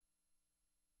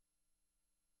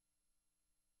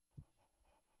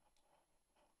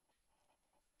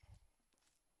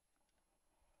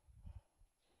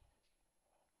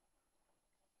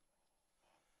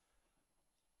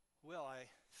Well, I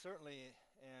certainly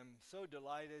am so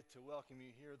delighted to welcome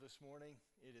you here this morning.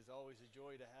 It is always a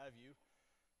joy to have you.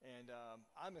 And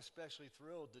I'm especially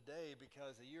thrilled today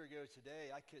because a year ago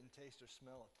today, I couldn't taste or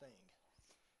smell a thing.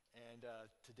 And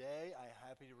today, I'm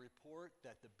happy to report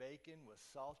that the bacon was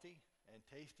salty and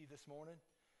tasty this morning.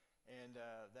 And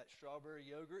that strawberry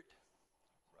yogurt,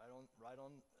 right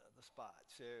on the spot.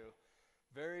 So,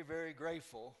 very, very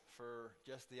grateful for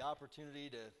just the opportunity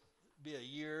to be a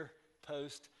year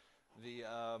post the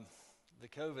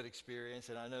COVID experience,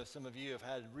 and I know some of you have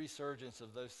had resurgence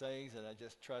of those things, and I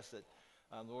just trust that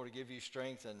the Lord will give you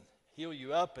strength and heal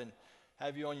you up and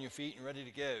have you on your feet and ready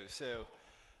to go. So,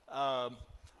 um,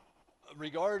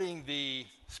 regarding the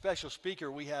special speaker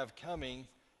we have coming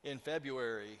in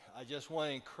February, I just want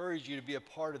to encourage you to be a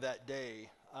part of that day.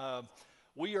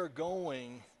 We are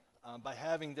going by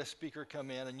having this speaker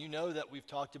come in, and you know that we've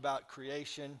talked about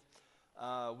creation,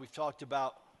 we've talked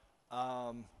about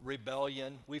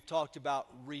rebellion. We've talked about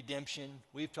redemption.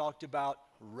 We've talked about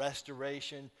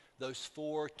restoration. Those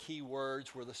four key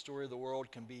words where the story of the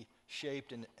world can be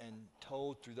shaped and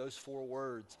told through those four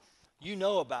words. You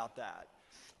know about that.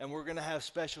 And we're going to have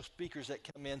special speakers that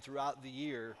come in throughout the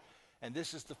year. And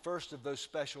this is the first of those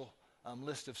special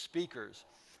list of speakers.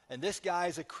 And this guy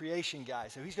is a creation guy.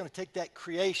 So he's going to take that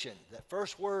creation, that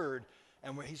first word,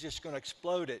 and he's just going to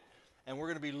explode it. And we're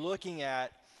going to be looking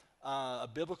at a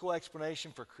biblical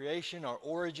explanation for creation, our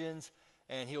origins,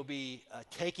 and he'll be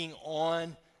taking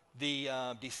on the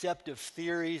deceptive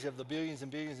theories of the billions and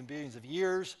billions and billions of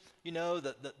years. You know,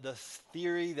 the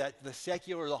theory that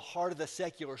the heart of the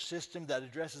secular system that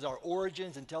addresses our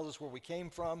origins and tells us where we came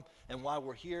from and why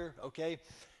we're here, okay?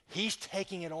 He's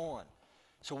taking it on.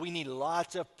 So we need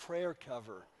lots of prayer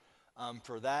cover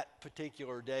for that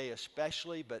particular day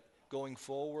especially, but going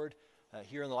forward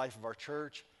here in the life of our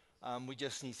church. We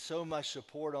just need so much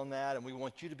support on that, and we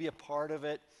want you to be a part of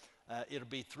it. It'll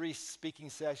be 3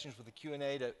 speaking sessions with a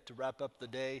Q&A to wrap up the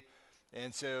day.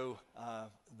 And so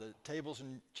the tables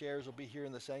and chairs will be here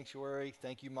in the sanctuary.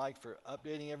 Thank you, Mike, for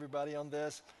updating everybody on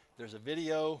this. There's a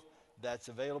video that's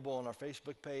available on our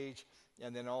Facebook page,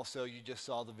 and then also you just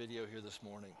saw the video here this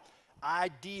morning.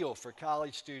 Ideal for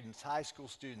college students, high school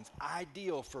students,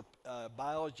 ideal for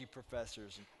biology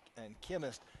professors and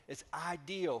chemists. It's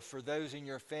ideal for those in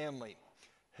your family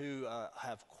who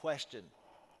have questioned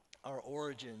our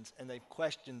origins, and they've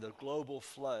questioned the global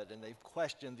flood, and they've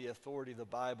questioned the authority of the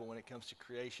Bible when it comes to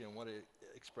creation and what it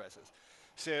expresses.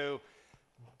 So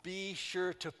be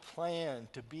sure to plan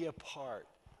to be a part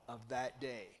of that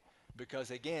day,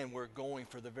 because again, we're going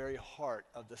for the very heart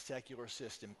of the secular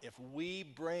system. If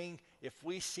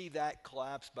we see that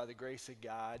collapse by the grace of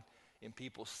God in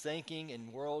people's thinking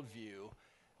and worldview,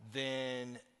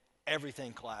 then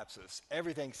everything collapses.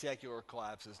 Everything secular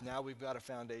collapses. Now we've got a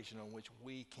foundation on which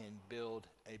we can build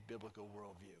a biblical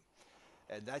worldview.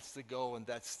 And that's the goal and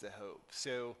that's the hope.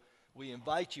 So we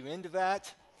invite you into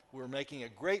that. We're making a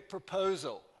great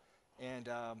proposal. And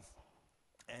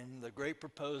the great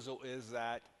proposal is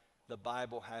that the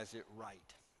Bible has it right.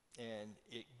 And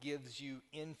it gives you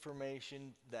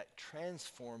information that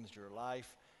transforms your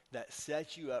life, that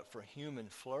sets you up for human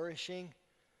flourishing,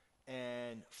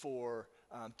 and for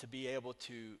to be able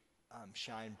to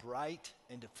shine bright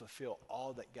and to fulfill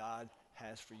all that God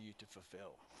has for you to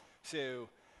fulfill. So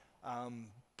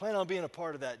plan on being a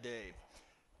part of that day.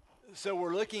 So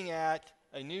we're looking at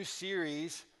a new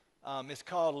series. It's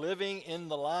called Living in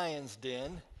the Lion's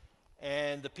Den,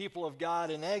 and the people of God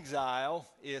in exile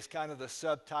is kind of the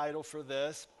subtitle for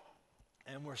this.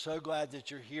 And we're so glad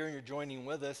that you're here and you're joining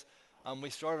with us. We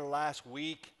started last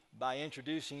week by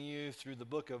introducing you through the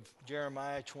book of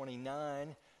Jeremiah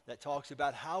 29 that talks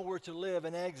about how we're to live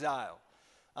in exile.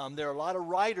 There are a lot of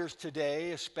writers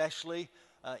today, especially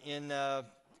in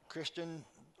Christian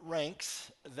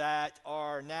ranks, that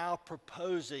are now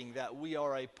proposing that we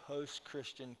are a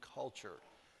post-Christian culture,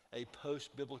 a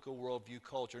post-biblical worldview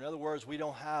culture. In other words, we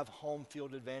don't have home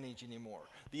field advantage anymore.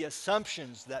 The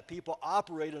assumptions that people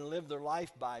operate and live their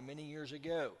life by many years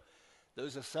ago,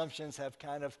 those assumptions have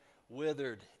kind of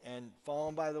withered and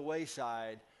fallen by the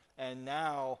wayside, and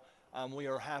now we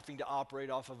are having to operate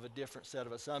off of a different set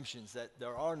of assumptions, that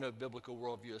there are no biblical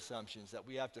worldview assumptions, that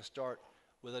we have to start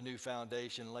with a new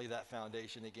foundation, lay that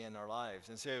foundation again in our lives.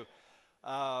 And so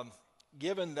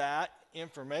given that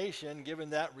information,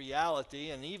 given that reality,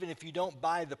 and even if you don't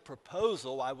buy the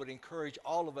proposal, I would encourage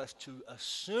all of us to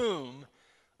assume,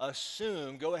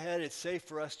 go ahead, it's safe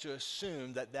for us to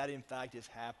assume that that in fact is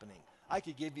happening. I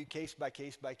could give you case by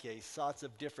case by case, lots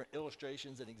of different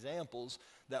illustrations and examples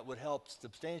that would help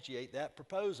substantiate that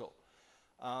proposal.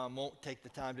 Won't take the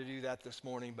time to do that this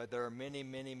morning, but there are many,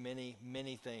 many, many,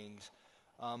 many things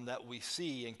that we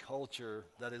see in culture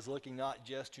that is looking not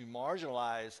just to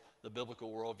marginalize the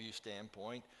biblical worldview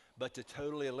standpoint, but to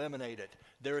totally eliminate it.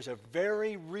 There is a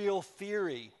very real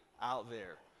theory out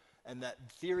there, and that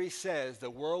theory says the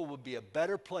world would be a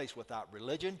better place without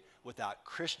religion, without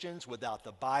Christians, without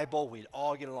the Bible. We'd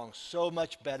all get along so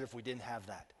much better if we didn't have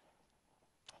that.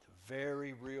 It's a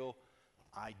very real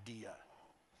idea.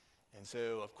 And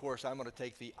so, of course, I'm going to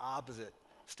take the opposite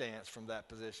stance from that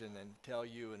position and tell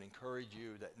you and encourage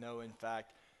you that no, in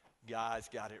fact, God's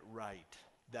got it right.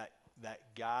 That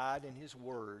God and His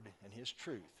Word and His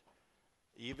truth,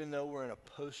 even though we're in a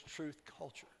post-truth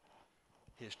culture,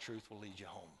 His truth will lead you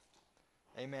home.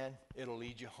 Amen? It'll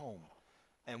lead you home.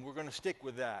 And we're going to stick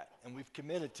with that. And we've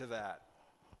committed to that.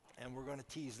 And we're going to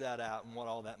tease that out and what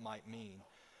all that might mean.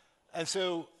 And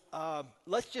so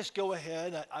let's just go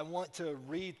ahead. I want to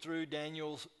read through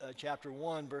Daniel's chapter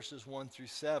 1, verses 1 through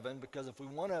 7, because if we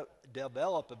want to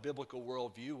develop a biblical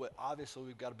worldview, obviously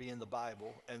we've got to be in the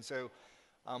Bible. And so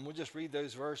we'll just read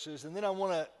those verses. And then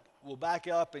we'll back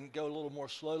up and go a little more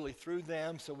slowly through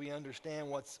them so we understand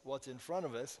what's in front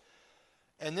of us.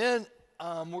 And then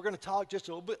we're going to talk just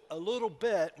a little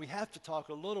bit. We have to talk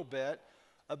a little bit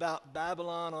about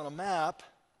Babylon on a map.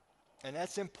 And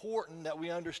that's important that we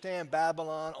understand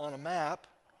Babylon on a map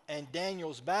and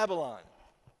Daniel's Babylon.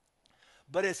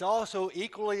 But it's also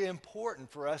equally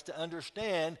important for us to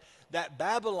understand that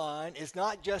Babylon is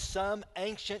not just some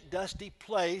ancient dusty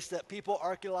place that people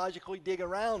archaeologically dig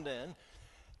around in.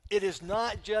 It is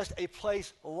not just a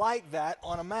place like that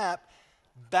on a map.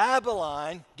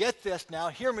 Babylon, get this now,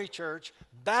 hear me, church,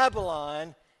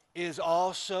 Babylon is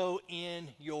also in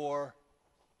your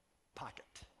pocket.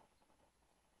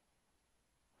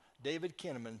 David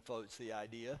Kinnaman floats the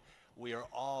idea we are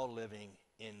all living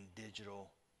in digital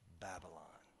Babylon.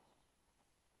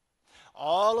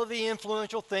 All of the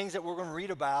influential things that we're going to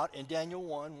read about in Daniel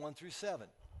 1 through 7.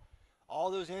 All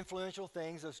those influential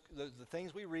things, the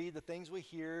things we read, the things we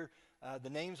hear, the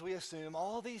names we assume,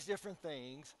 all these different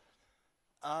things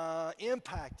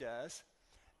impact us.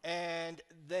 And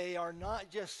they are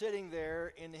not just sitting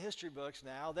there in the history books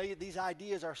now. These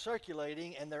ideas are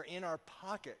circulating and they're in our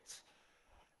pockets.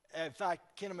 In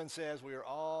fact, Kinnaman says we are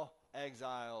all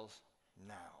exiles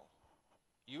now.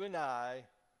 You and I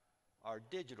are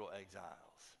digital exiles.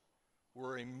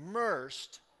 We're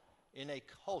immersed in a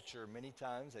culture, many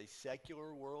times a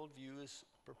secular worldview is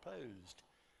proposed.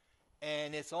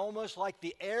 And it's almost like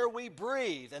the air we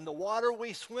breathe and the water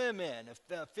we swim in. If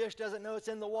a fish doesn't know it's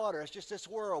in the water, it's just this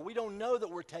world. We don't know that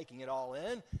we're taking it all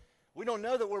in. We don't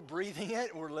know that we're breathing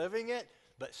it, we're living it.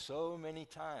 But so many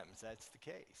times that's the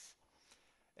case.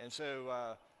 And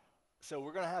so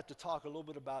we're going to have to talk a little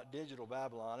bit about digital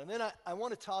Babylon. And then I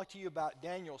want to talk to you about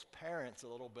Daniel's parents a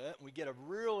little bit. We get a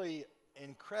really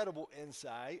incredible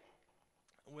insight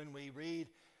when we read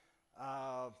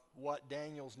what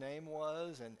Daniel's name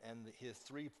was and his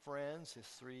three friends, his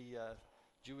three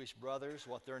Jewish brothers,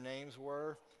 what their names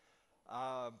were.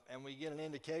 And we get an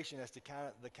indication as to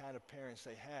the kind of parents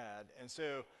they had. And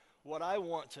so what I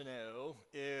want to know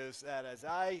is that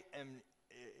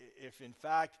if in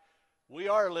fact we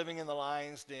are living in the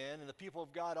lion's den and the people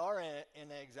of God are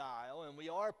in exile and we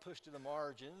are pushed to the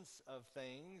margins of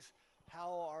things,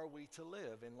 how are we to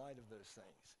live in light of those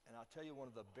things? And I'll tell you, one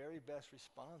of the very best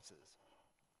responses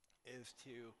is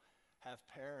to have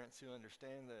parents who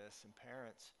understand this and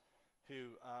parents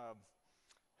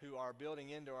who are building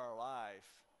into our life.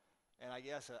 And I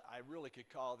guess I really could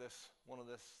call this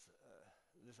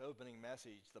this opening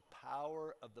message, the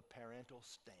power of the parental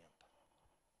stamp.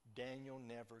 Daniel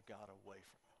never got away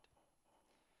from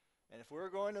it. And if we're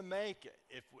going to make it,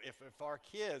 if our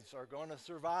kids are going to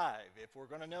survive, if we're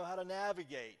going to know how to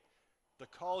navigate the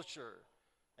culture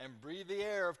and breathe the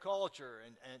air of culture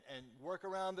and work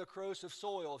around the corrosive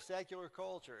soil of secular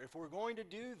culture, if we're going to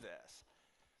do this,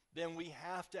 then we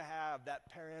have to have that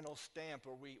parental stamp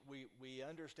where we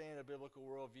understand a biblical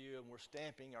worldview and we're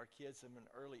stamping our kids from an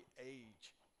early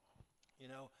age. You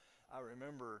know, I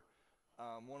remember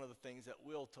one of the things that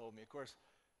Will told me. Of course,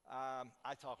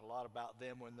 I talk a lot about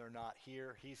them when they're not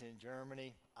here. He's in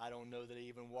Germany. I don't know that he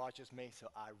even watches me, so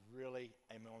I really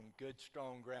am on good,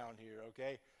 strong ground here,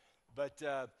 okay? But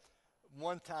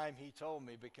one time he told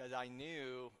me, because I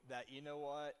knew that, you know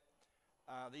what,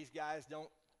 these guys don't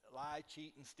lie,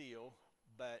 cheat, and steal,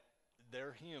 but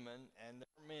they're human and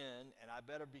they're men, and I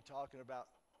better be talking about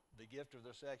the gift of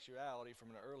their sexuality from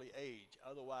an early age.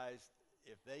 Otherwise,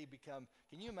 if they become,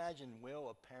 can you imagine Will,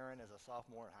 a parent, as a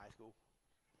sophomore in high school?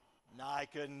 No, I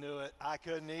couldn't do it. I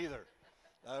couldn't either,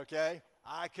 okay?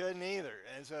 I couldn't either.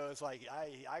 And so it's like,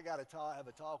 I got to have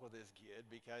a talk with this kid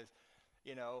because,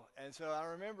 and so I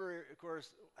remember, of course,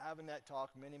 having that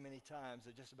talk many, many times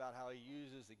just about how he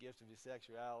uses the gift of his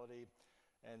sexuality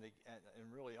and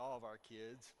really all of our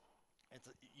kids.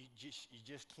 You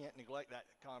just can't neglect that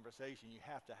conversation. You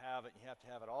have to have it. You have to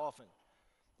have it often.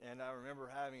 And I remember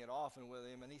having it often with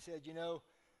him. And he said,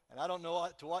 and I don't know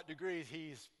to what degree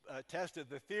he's tested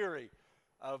the theory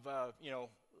of,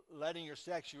 letting your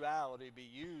sexuality be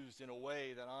used in a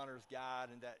way that honors God,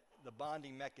 and that the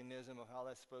bonding mechanism of how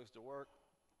that's supposed to work,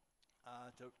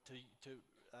 to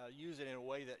use it in a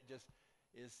way that just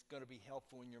is going to be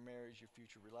helpful in your marriage, your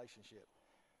future relationship.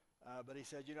 But he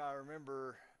said, I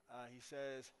remember, he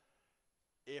says,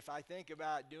 if I think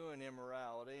about doing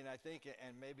immorality, and I think,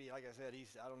 and maybe, like I said,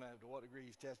 I don't know to what degree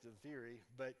he's tested the theory,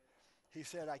 but he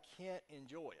said, I can't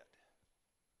enjoy it.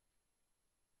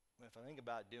 If I think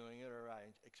about doing it or I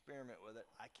experiment with it,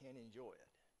 I can't enjoy it.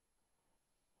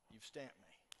 You've stamped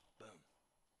me. Boom.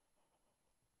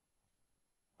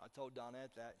 I told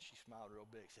Donette that, and she smiled real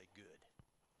big, said, good.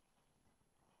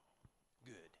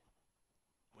 Good.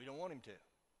 We don't want him to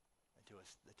until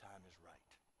the time is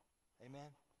right. Amen?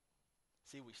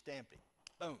 See, we stamped him.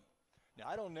 Boom. Now,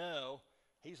 I don't know.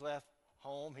 He's left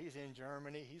home. He's in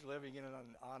Germany. He's living in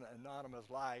an anonymous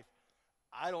life.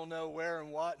 I don't know where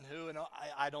and what and who, and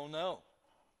I don't know.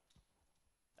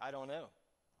 I don't know.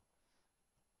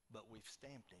 But we've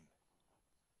stamped him.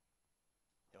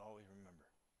 You always remember.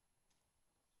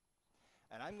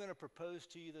 And I'm going to propose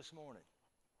to you this morning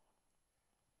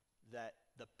that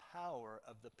the power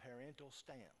of the parental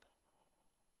stamp,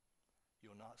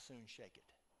 you'll not soon shake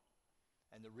it.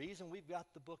 And the reason we've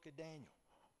got the book of Daniel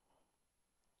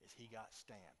is he got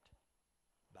stamped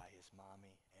by his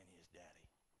mommy and his daddy.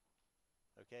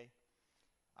 Okay?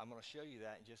 I'm going to show you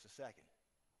that in just a second.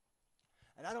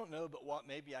 And I don't know, but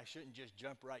maybe I shouldn't just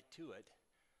jump right to it.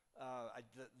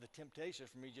 The temptation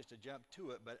for me just to jump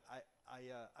to it, but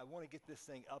I want to get this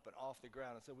thing up and off the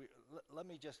ground. And so let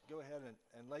me just go ahead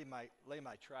and lay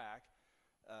my track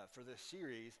for this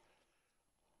series.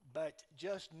 But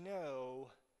just know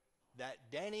that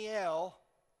Daniel,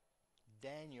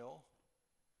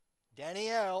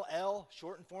 L,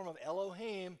 shortened form of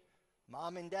Elohim,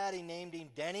 Mom and Daddy named him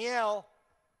Daniel.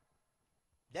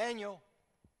 Daniel.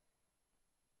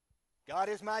 God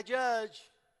is my judge.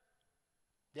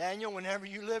 Daniel, whenever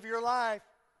you live your life,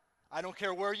 I don't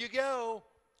care where you go,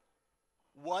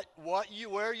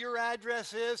 where your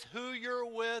address is, who you're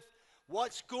with,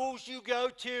 what schools you go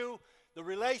to, the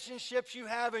relationships you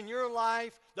have in your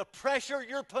life, the pressure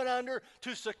you're put under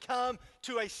to succumb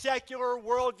to a secular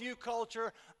worldview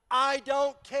culture. I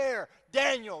don't care.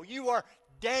 Daniel, you are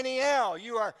Daniel.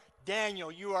 You are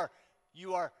Daniel. You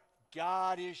are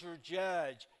God is your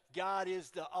judge. God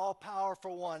is the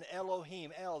all-powerful one,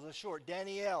 Elohim, El, the short,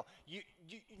 Daniel. You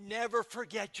never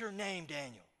forget your name,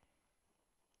 Daniel.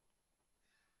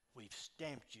 We've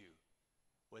stamped you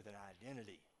with an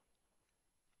identity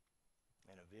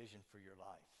and a vision for your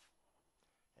life.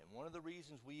 And one of the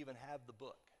reasons we even have the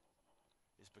book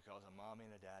is because a mommy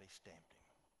and a daddy stamped him.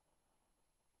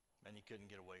 And he couldn't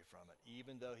get away from it.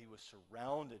 Even though he was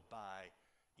surrounded by,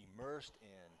 immersed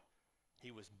in,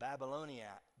 he was Babylonianized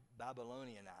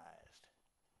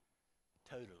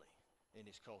totally in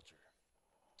his culture.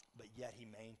 But yet he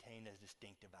maintained a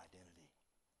distinctive identity.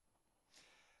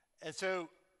 And so,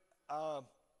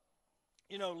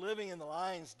 living in the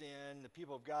lion's den, the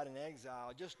people of God in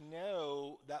exile, just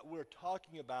know that we're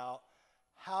talking about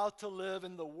how to live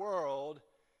in the world,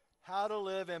 how to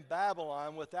live in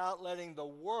Babylon without letting the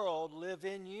world live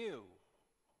in you.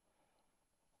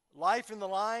 Life in the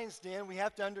lion's den, we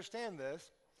have to understand this.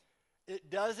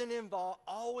 It doesn't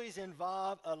always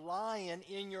involve a lion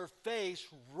in your face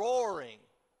roaring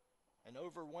and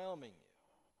overwhelming you.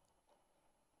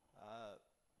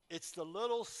 It's the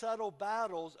little subtle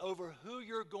battles over who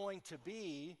you're going to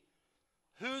be,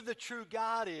 who the true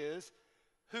God is,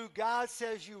 who God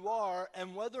says you are,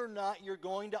 and whether or not you're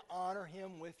going to honor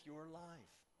him with your life.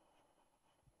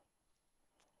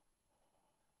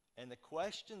 And the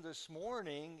question this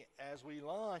morning as we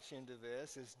launch into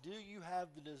this is, do you have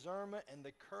the discernment and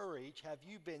the courage? Have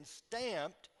you been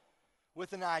stamped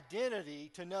with an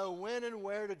identity to know when and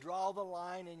where to draw the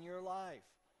line in your life?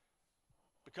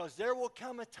 Because there will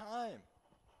come a time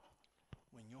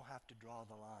when you'll have to draw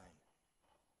the line.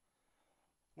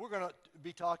 We're going to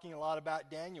be talking a lot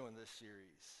about Daniel in this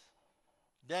series.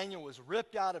 Daniel was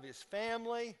ripped out of his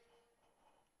family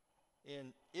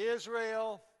in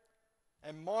Israel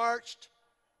and marched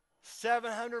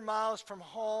 700 miles from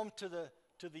home to the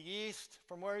east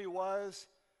from where he was.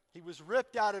 He was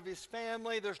ripped out of his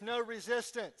family. There's no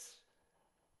resistance.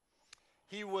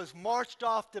 He was marched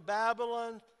off to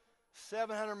Babylon,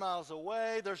 700 miles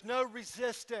away. There's no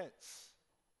resistance.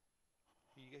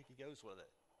 He goes with it.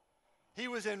 He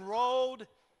was enrolled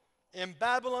in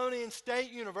Babylonian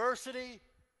State University,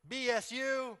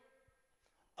 BSU,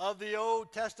 of the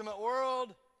Old Testament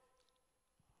world.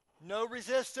 No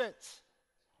resistance.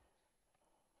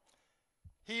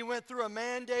 He went through a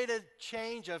mandated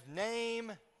change of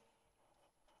name.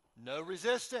 No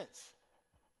resistance.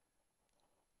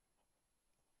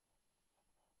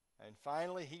 And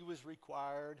finally, he was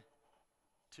required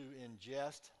to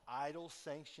ingest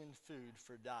idol-sanctioned food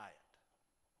for diet.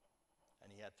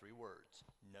 And he had 3 words: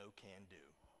 no can do.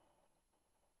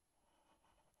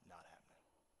 Not happening.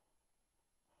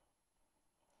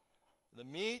 The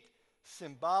meat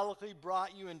symbolically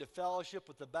brought you into fellowship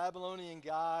with the Babylonian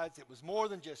gods. It was more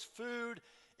than just food.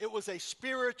 It was a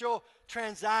spiritual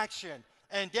transaction.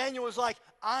 And Daniel was like,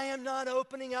 I am not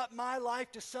opening up my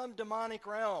life to some demonic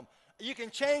realm. You can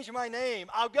change my name.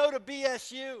 I'll go to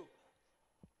BSU.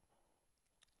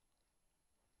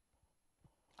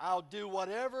 I'll do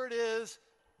whatever it is,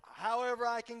 however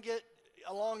I can get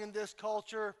along in this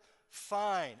culture,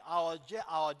 fine. I'll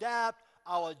adapt,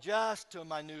 I'll adjust to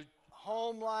my new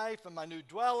home life and my new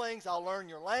dwellings. I'll learn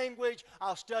your language.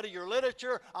 I'll study your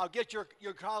literature. I'll get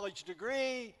your college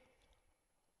degree.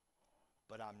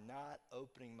 But I'm not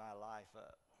opening my life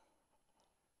up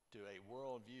to a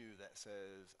worldview that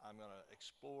says I'm going to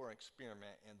explore and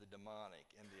experiment in the demonic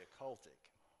and the occultic.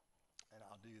 And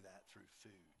I'll do that through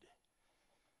food.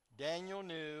 Daniel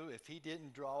knew if he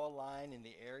didn't draw a line in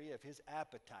the area of his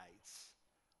appetites,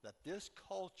 that this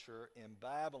culture in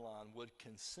Babylon would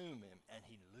consume him and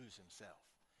he'd lose himself.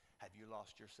 Have you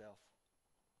lost yourself?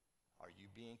 Are you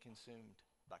being consumed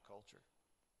by culture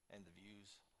and the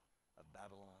views of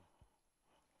Babylon?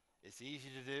 It's easy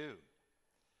to do.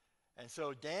 And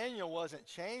so Daniel wasn't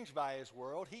changed by his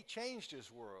world. He changed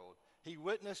his world. He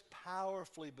witnessed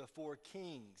powerfully before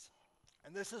kings.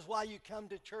 And this is why you come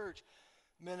to church,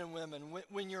 men and women.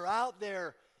 When you're out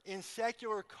there in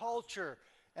secular culture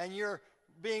and you're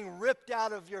being ripped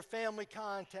out of your family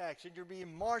context and you're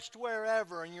being marched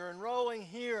wherever and you're enrolling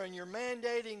here and you're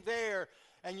mandating there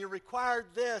and you're required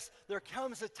this, there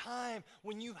comes a time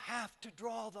when you have to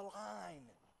draw the line.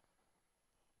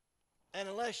 And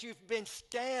unless you've been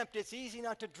stamped, it's easy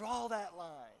not to draw that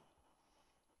line.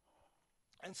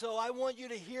 And so I want you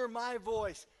to hear my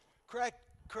voice.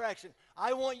 Correction.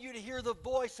 I want you to hear the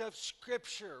voice of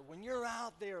Scripture. When you're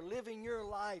out there living your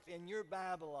life in your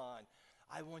Babylon,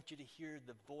 I want you to hear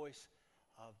the voice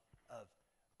of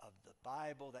the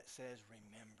Bible that says,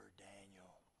 remember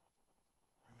Daniel.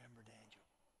 Remember Daniel.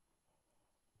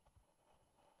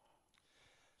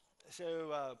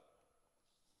 So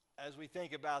as we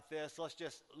think about this, let's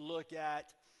just look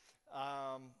at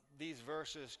these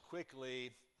verses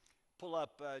quickly. Pull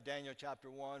up Daniel chapter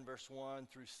 1, verse 1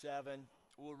 through 7.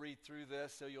 We'll read through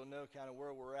this so you'll know kind of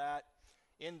where we're at.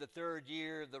 In the 3rd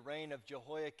year of the reign of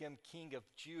Jehoiakim, king of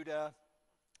Judah,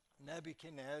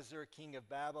 Nebuchadnezzar, king of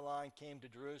Babylon, came to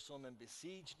Jerusalem and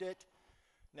besieged it.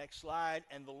 Next slide.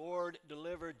 And the Lord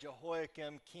delivered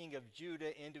Jehoiakim, king of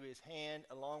Judah, into his hand,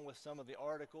 along with some of the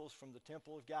articles from the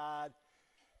temple of God.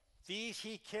 These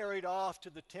he carried off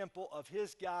to the temple of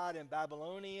his God in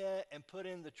Babylonia and put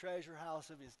in the treasure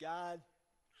house of his God.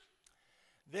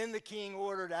 Then the king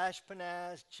ordered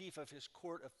Ashpenaz, chief of his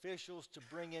court officials, to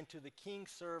bring into the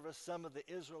king's service some of the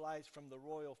Israelites from the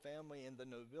royal family and the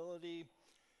nobility,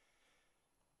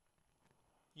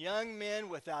 young men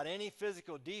without any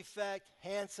physical defect,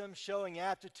 handsome, showing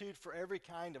aptitude for every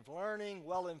kind of learning,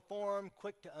 well-informed,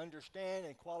 quick to understand,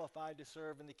 and qualified to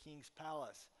serve in the king's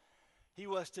palace. He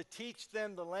was to teach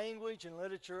them the language and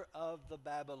literature of the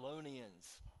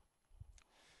Babylonians.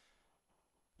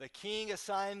 The king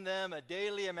assigned them a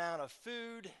daily amount of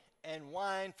food and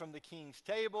wine from the king's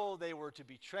table. They were to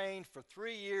be trained for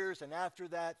 3 years, and after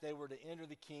that they were to enter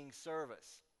the king's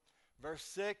service. Verse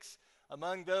 6,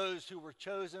 among those who were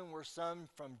chosen were some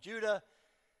from Judah,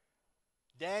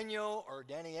 Daniel,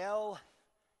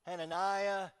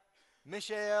 Hananiah,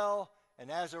 Mishael,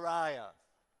 and Azariah.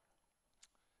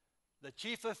 The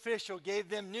chief official gave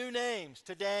them new names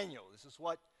to Daniel. This is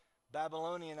what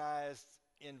Babylonianized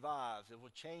involves. It will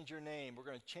change your name. We're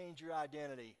going to change your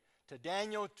identity. To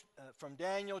Daniel, from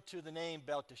Daniel to the name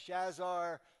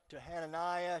Belteshazzar, to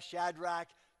Hananiah, Shadrach,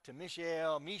 to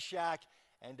Mishael, Meshach,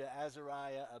 and to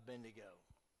Azariah, Abednego.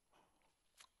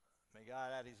 May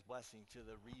God add his blessing to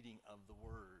the reading of the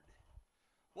word.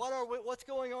 What's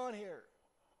going on here?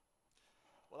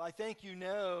 Well, I think you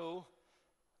know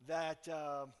that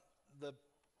the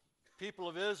people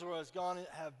of Israel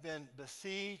have been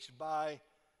besieged by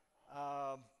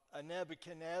a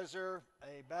Nebuchadnezzar,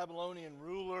 a Babylonian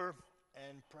ruler,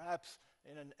 and perhaps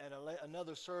in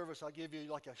another service I'll give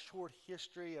you like a short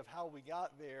history of how we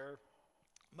got there.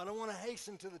 But I want to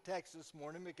hasten to the text this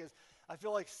morning because I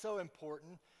feel like it's so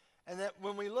important. And that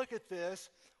when we look at this,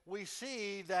 we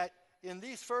see that in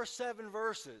these first 7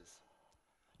 verses,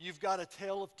 you've got a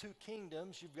tale of 2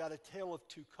 kingdoms, you've got a tale of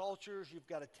 2 cultures, you've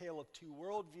got a tale of 2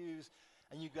 worldviews,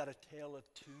 and you've got a tale of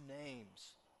 2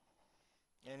 names.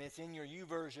 And it's in your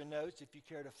YouVersion notes if you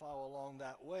care to follow along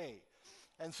that way.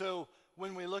 And so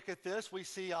when we look at this, we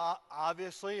see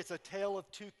obviously it's a tale of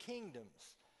 2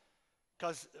 kingdoms.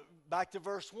 Because back to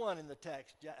verse 1 in the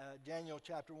text, Daniel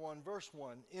chapter 1, verse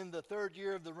 1. In the 3rd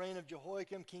year of the reign of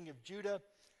Jehoiakim, king of Judah,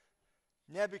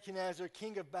 Nebuchadnezzar,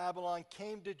 king of Babylon,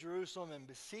 came to Jerusalem and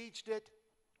besieged it.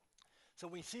 So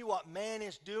we see what man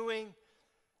is doing.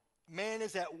 Man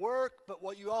is at work, but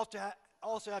what you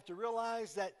also have to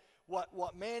realize that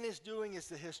what man is doing is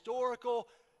the historical.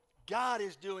 God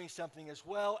is doing something as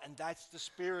well, and that's the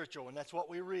spiritual, and that's what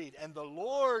we read. And the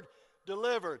Lord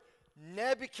delivered.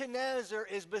 Nebuchadnezzar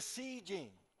is besieging.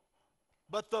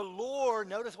 But the Lord,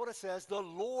 notice what it says, the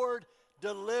Lord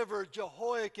delivered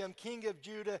Jehoiakim, king of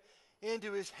Judah,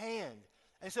 into his hand.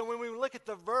 And so when we look at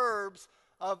the verbs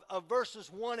of verses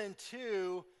 1 and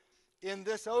 2 in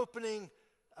this opening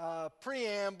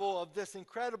preamble of this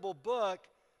incredible book,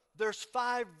 there's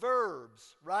 5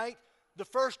 verbs, right? The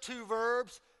first 2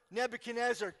 verbs,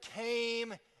 Nebuchadnezzar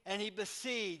came and he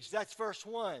besieged. That's verse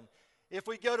 1. If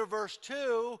we go to verse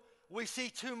 2, we see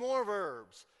 2 more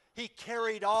verbs. He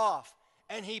carried off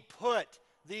and he put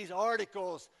these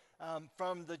articles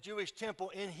from the Jewish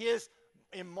temple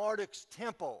in Marduk's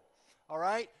temple. All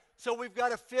right? So we've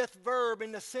got a 5th verb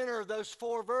in the center of those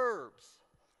 4 verbs.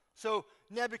 So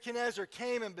Nebuchadnezzar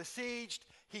came and besieged.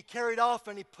 He carried off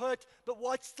and he put. But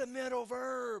what's the middle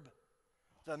verb?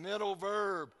 The middle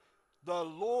verb. The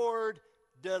Lord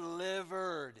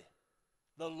delivered.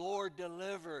 The Lord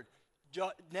delivered.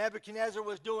 Nebuchadnezzar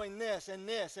was doing this and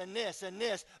this and this and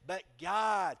this, but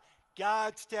God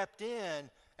stepped in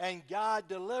and God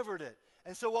delivered it.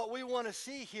 And so what we want to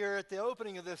see here at the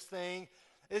opening of this thing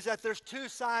is that there's 2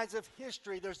 sides of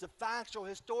history. There's the factual,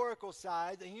 historical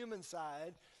side, the human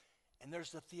side, and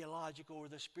there's the theological or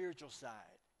the spiritual side.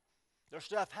 There's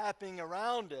stuff happening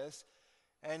around us,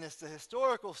 and it's the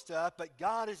historical stuff, but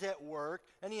God is at work,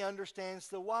 and he understands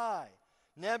the why.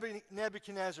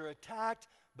 Nebuchadnezzar attacked,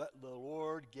 but the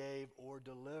Lord gave or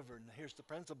delivered. And here's the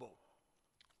principle.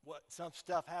 Some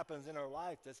stuff happens in our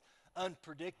life that's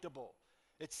unpredictable.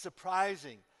 It's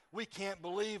surprising. We can't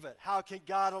believe it. How could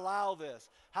God allow this?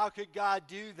 How could God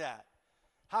do that?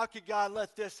 How could God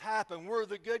let this happen? We're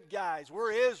the good guys.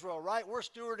 We're Israel, right? We're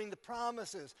stewarding the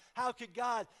promises. How could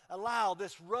God allow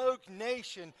this rogue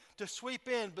nation to sweep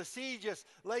in, besiege us,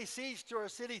 lay siege to our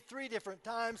city 3 different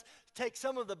times, take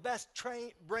some of the best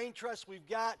brain trust we've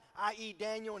got, i.e.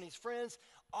 Daniel and his friends,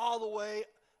 all the way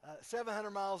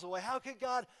 700 miles away? How could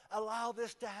God allow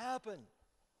this to happen?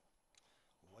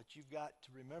 What you've got to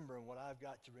remember and what I've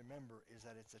got to remember is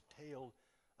that it's a tale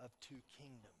of 2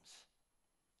 kingdoms.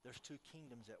 There's 2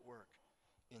 kingdoms at work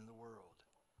in the world.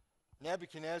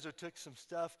 Nebuchadnezzar took some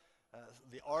stuff,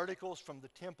 the articles from the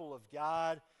temple of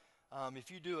God.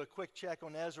 If you do a quick check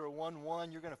on Ezra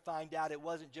 1:1, you're going to find out it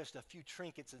wasn't just a few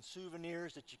trinkets and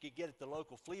souvenirs that you could get at the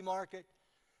local flea market.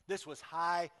 This was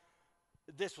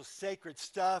sacred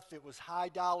stuff. It was high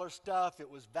dollar stuff.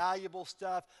 It was valuable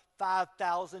stuff.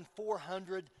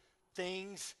 5,400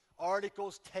 things,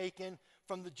 articles taken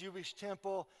from the Jewish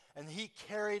temple, and he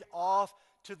carried off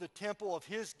to the temple of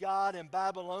his god in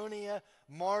Babylonia,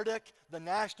 Marduk, the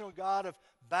national god of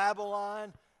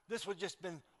Babylon. This would just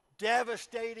been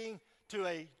devastating to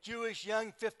a Jewish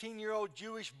young 15-year-old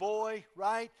Jewish boy,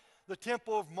 right? The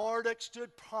temple of Marduk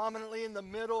stood prominently in the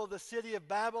middle of the city of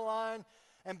Babylon,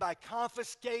 and by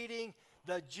confiscating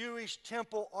the Jewish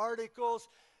temple articles,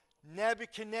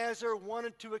 Nebuchadnezzar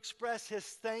wanted to express his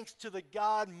thanks to the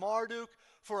god Marduk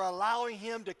for allowing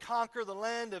him to conquer the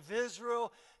land of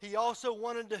Israel. He also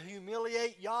wanted to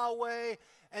humiliate Yahweh.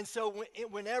 And so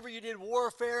whenever you did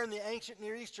warfare in the ancient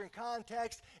Near Eastern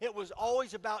context, it was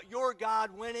always about your God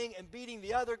winning and beating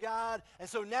the other God. And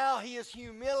so now he has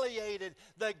humiliated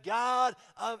the God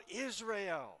of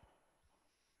Israel.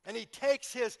 And he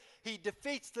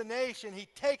defeats the nation. He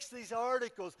takes these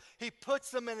articles. He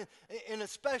puts them in a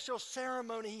special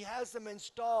ceremony. He has them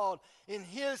installed in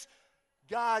his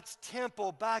God's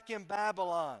temple back in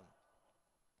Babylon.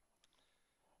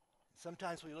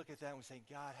 Sometimes we look at that and we say,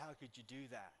 God, how could you do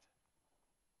that?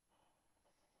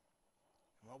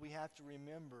 And what we have to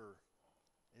remember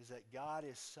is that God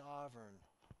is sovereign,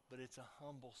 but it's a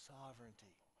humble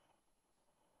sovereignty.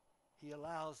 He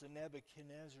allows the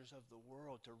Nebuchadnezzars of the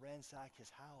world to ransack his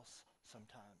house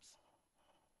sometimes.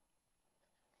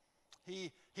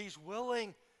 He's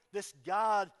willing, this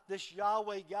God, this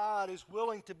Yahweh God is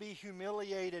willing to be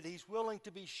humiliated. He's willing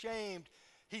to be shamed.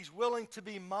 He's willing to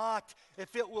be mocked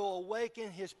if it will awaken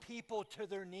his people to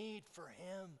their need for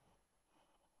him.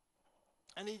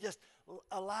 And he just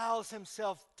allows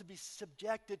himself to be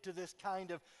subjected to this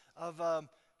kind of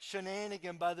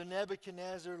shenanigan by the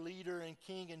Nebuchadnezzar leader and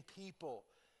king and people.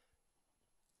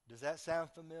 Does that sound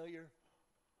familiar?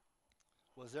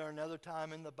 Was there another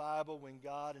time in the Bible when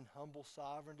God in humble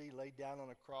sovereignty laid down on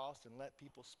a cross and let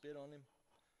people spit on him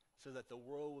so that the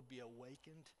world would be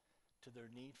awakened to their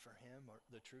need for him, or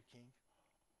the true king?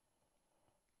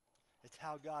 It's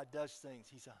how God does things.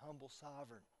 He's a humble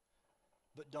sovereign.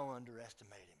 But don't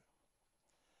underestimate him.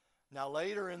 Now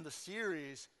later in the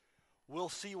series, we'll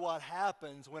see what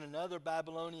happens when another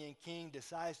Babylonian king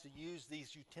decides to use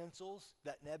these utensils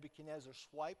that Nebuchadnezzar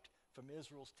swiped from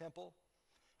Israel's temple.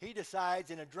 He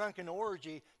decides in a drunken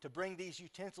orgy to bring these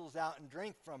utensils out and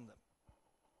drink from them.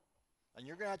 And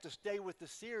you're going to have to stay with the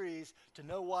series to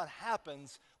know what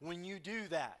happens when you do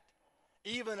that.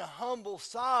 Even a humble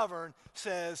sovereign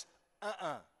says,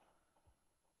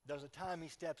 There's a time he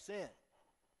steps in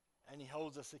and he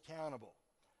holds us accountable.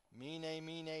 Mene,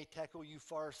 mene, tekel,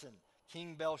 upharsin.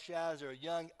 King Belshazzar, a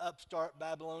young upstart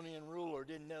Babylonian ruler,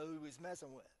 didn't know who he was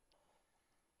messing with.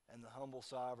 And the humble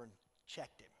sovereign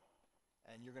checked him.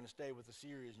 And you're going to stay with the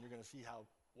series, and you're going to see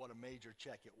what a major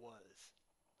check it was.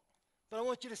 But I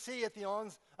want you to see at the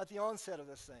onset of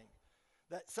this thing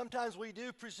that sometimes we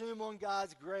do presume on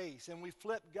God's grace, and we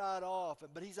flip God off.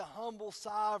 But he's a humble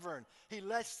sovereign. He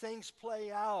lets things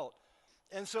play out.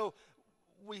 And so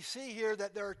we see here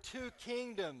that there are two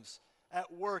kingdoms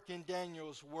at work in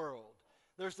Daniel's world.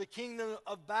 There's the kingdom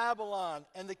of Babylon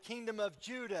and the kingdom of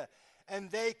Judah,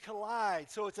 and they collide.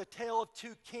 So it's a tale of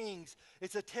two kings.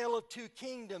 It's a tale of two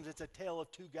kingdoms. It's a tale of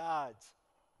two gods.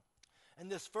 And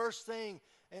this first thing,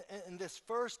 and this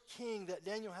first king that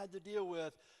Daniel had to deal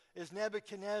with is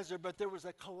Nebuchadnezzar, but there was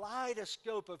a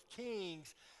kaleidoscope of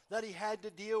kings that he had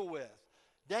to deal with.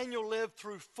 Daniel lived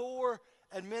through 4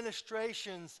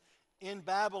 administrations in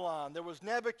Babylon. There was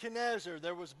Nebuchadnezzar,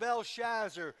 there was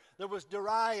Belshazzar, there was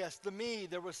Darius the Mede,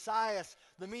 there was Cyrus,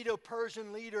 the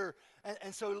Medo-Persian leader.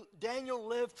 And so Daniel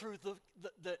lived through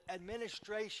the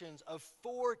administrations of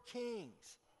 4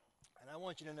 kings. And I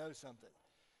want you to know something.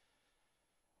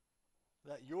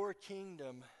 That your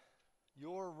kingdom,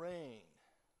 your reign,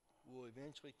 will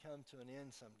eventually come to an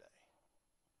end someday.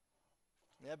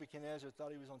 Nebuchadnezzar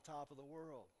thought he was on top of the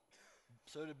world.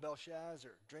 So did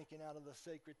Belshazzar, drinking out of the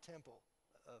sacred temple,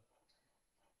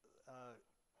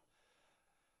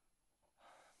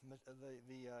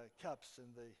 the cups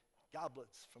and the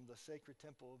goblets from the sacred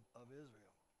temple of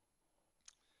Israel.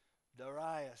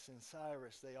 Darius and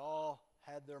Cyrus, they all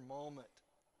had their moment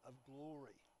of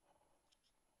glory,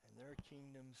 and their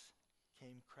kingdoms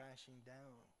came crashing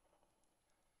down.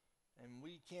 And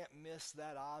we can't miss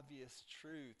that obvious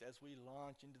truth as we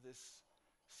launch into this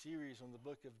series on the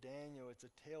book of Daniel. It's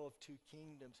a tale of two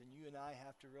kingdoms, and you and I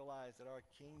have to realize that our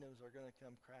kingdoms are going to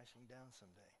come crashing down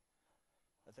someday.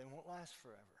 That they won't last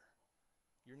forever.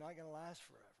 You're not going to last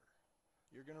forever.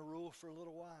 You're going to rule for a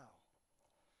little while,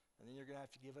 and then you're going to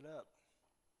have to give it up.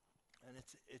 And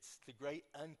it's the great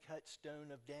uncut stone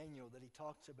of Daniel that he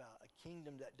talks about, a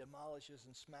kingdom that demolishes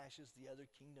and smashes the other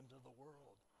kingdoms of the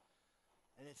world.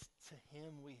 And it's to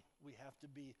him we have to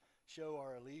show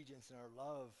our allegiance and our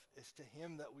love. It's to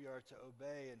him that we are to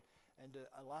obey and to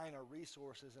align our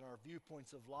resources and our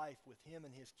viewpoints of life with him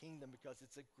and his kingdom, because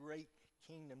it's a great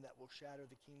kingdom that will shatter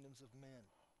the kingdoms of men.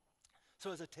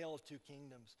 So it's a tale of two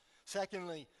kingdoms.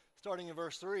 Secondly, starting in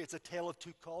verse 3, it's a tale of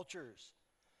two cultures.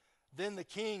 Then the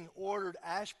king ordered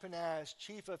Ashpenaz,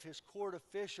 chief of his court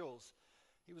officials.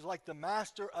 He was like the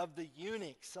master of the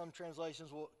eunuchs. Some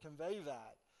translations will convey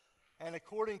that. And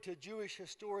according to Jewish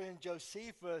historian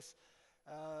Josephus,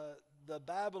 the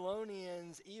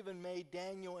Babylonians even made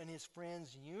Daniel and his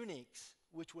friends eunuchs,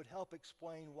 which would help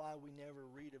explain why we never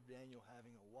read of Daniel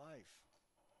having a wife.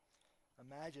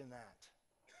 Imagine that.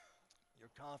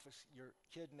 You're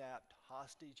kidnapped,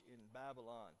 hostage in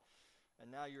Babylon, and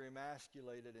now you're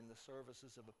emasculated in the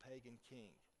services of a pagan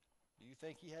king. Do you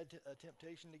think he had a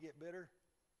temptation to get bitter?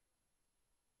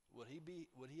 Would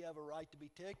he have a right to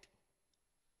be ticked?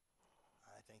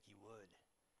 I think he would.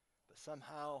 But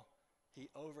somehow he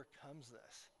overcomes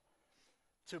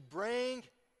this.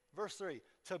 Verse 3,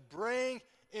 to bring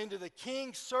into the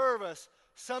king's service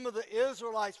some of the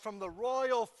Israelites from the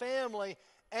royal family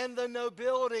and the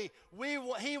nobility.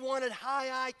 He wanted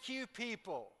high IQ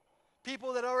people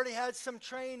people that already had some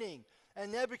training.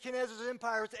 And Nebuchadnezzar's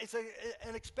empire, it's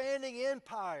an expanding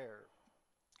empire.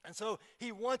 And so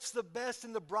he wants the best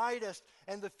and the brightest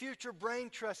and the future brain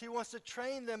trust. He wants to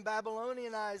train them,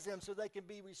 Babylonianize them so they can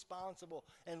be responsible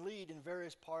and lead in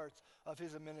various parts of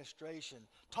his administration.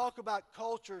 Talk about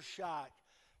culture shock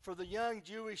for the young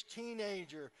Jewish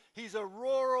teenager. He's a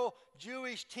rural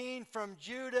Jewish teen from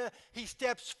Judah. He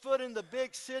steps foot in the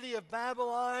big city of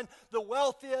Babylon, the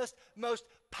wealthiest, most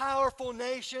powerful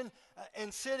nation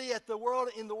and city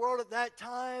in the world at that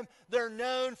time. They're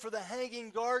known for the hanging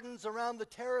gardens around the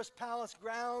terrace palace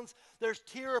grounds. There's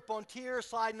tier upon tier,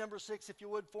 slide number 6 if you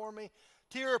would for me.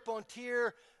 Tier upon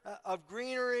tier of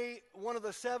greenery, one of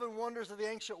the 7 wonders of the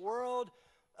ancient world.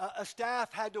 A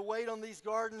staff had to wait on these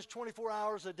gardens 24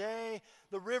 hours a day.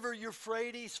 The river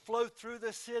Euphrates flowed through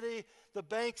the city. The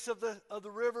banks of the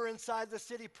river inside the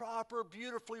city proper,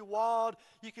 beautifully walled.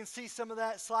 You can see some of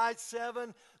that. Slide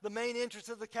 7, the main entrance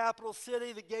of the capital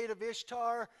city, the gate of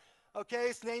Ishtar. Okay,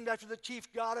 it's named after the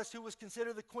chief goddess who was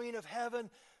considered the queen of heaven.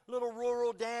 Little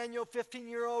rural Daniel,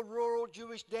 15-year-old rural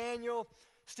Jewish Daniel,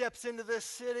 steps into this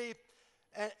city.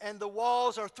 And the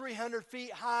walls are 300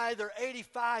 feet high. They're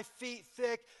 85 feet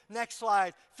thick. Next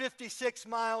slide. 56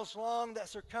 miles long, that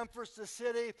circumference of the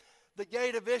city. The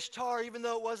gate of Ishtar, even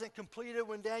though it wasn't completed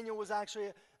when Daniel was actually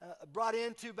brought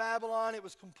into Babylon, it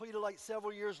was completed like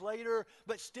several years later.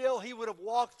 But still, he would have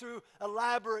walked through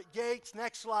elaborate gates.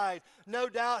 Next slide. No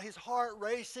doubt his heart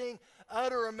racing,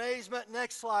 utter amazement.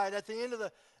 Next slide. At the end of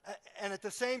the and at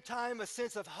the same time, a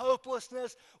sense of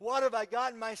hopelessness. What have I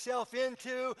gotten myself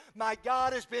into? My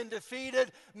God has been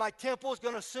defeated. My temple is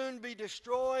going to soon be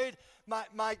destroyed.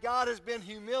 My God has been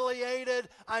humiliated.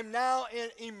 I'm now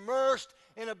immersed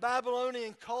in a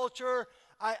Babylonian culture.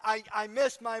 I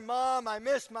miss my mom. I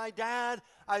miss my dad.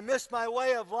 I miss my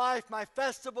way of life, my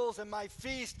festivals and my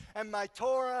feast and my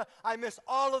Torah. I miss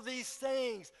all of these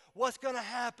things. What's going to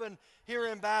happen here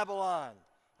in Babylon?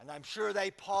 And I'm sure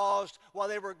they paused while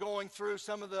they were going through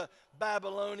some of the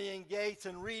Babylonian gates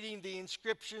and reading the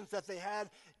inscriptions that they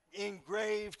had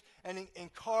engraved and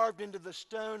carved into the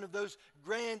stone of those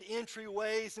grand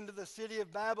entryways into the city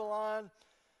of Babylon.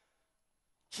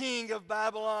 King of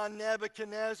Babylon,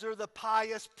 Nebuchadnezzar, the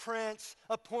pious prince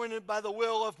appointed by the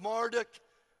will of Marduk,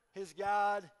 his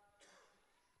God.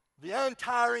 The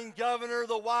untiring governor,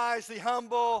 the wise, the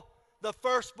humble, the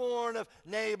firstborn of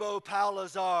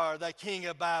Nabopolassar, the king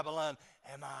of Babylon,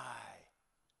 am I.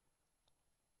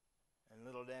 And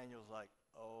little Daniel's like,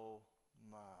 oh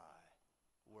my,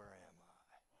 where am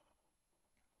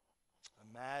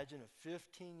I? Imagine a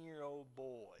 15-year-old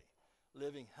boy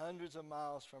living hundreds of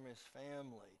miles from his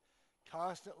family,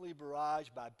 constantly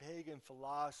barraged by pagan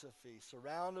philosophy,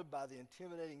 surrounded by the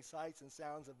intimidating sights and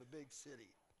sounds of a big city.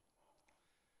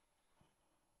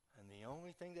 And the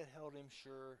only thing that held him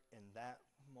sure in that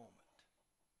moment,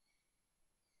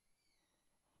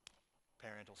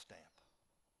 parental stamp.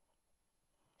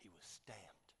 He was stamped.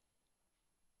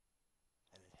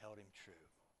 And it held him true.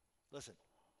 Listen,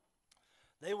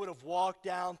 they would have walked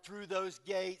down through those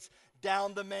gates,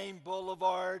 down the main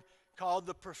boulevard called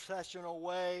the Processional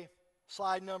Way.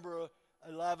 Slide number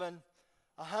 11.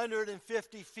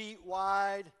 150 feet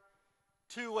wide.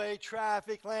 Two-way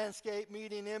traffic, landscape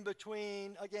meeting in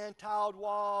between. Again, tiled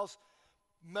walls,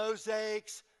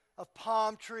 mosaics of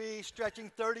palm trees stretching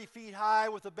 30 feet high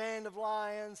with a band of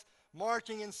lions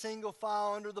marching in single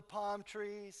file under the palm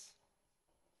trees.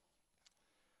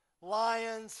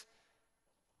 Lions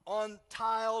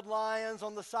tiled lions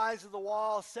on the sides of the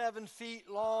wall, 7 feet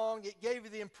long. It gave you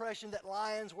the impression that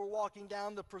lions were walking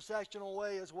down the processional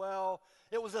way as well.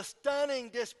 It was a stunning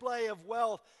display of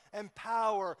wealth and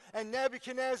power. And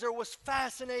Nebuchadnezzar was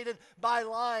fascinated by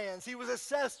lions. He was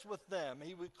obsessed with them.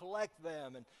 He would collect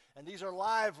them. And these are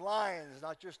live lions,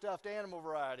 not your stuffed animal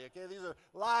variety. Okay, these are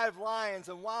live lions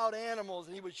and wild animals.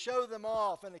 And he would show them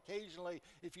off. And occasionally,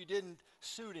 if you didn't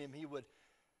suit him, he would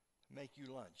make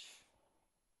you lunch.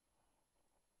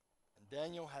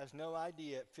 Daniel has no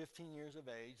idea at 15 years of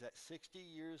age that 60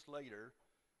 years later,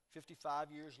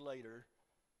 55 years later,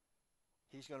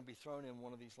 he's going to be thrown in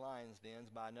one of these lions' dens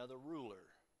by another ruler.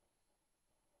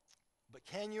 But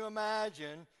can you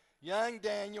imagine young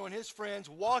Daniel and his friends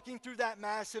walking through that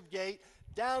massive gate,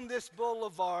 down this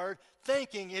boulevard,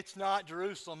 thinking it's not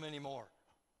Jerusalem anymore?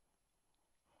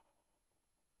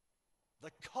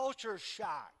 The culture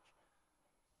shock,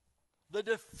 the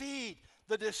defeat,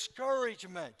 the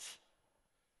discouragement.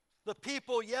 The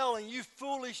people yelling, you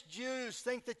foolish Jews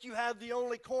think that you have the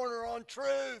only corner on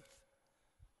truth.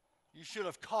 You should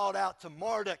have called out to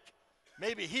Marduk.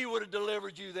 Maybe he would have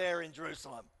delivered you there in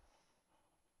Jerusalem.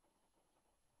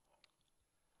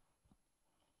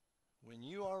 When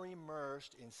you are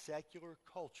immersed in secular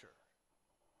culture,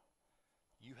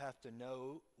 you have to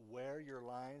know where your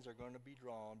lines are going to be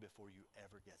drawn before you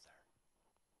ever get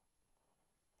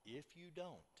there. If you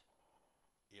don't,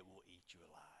 it will eat you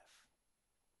alive.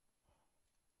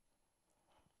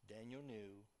 Daniel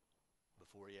knew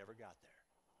before he ever got there.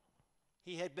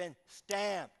 He had been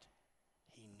stamped.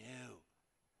 He knew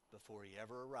before he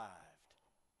ever arrived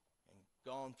and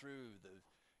gone through the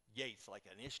gates like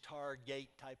an Ishtar gate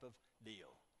type of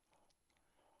deal.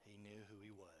 He knew who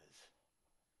he was.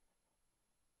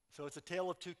 So it's a tale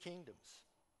of two kingdoms.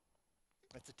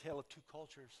 It's a tale of two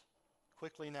cultures.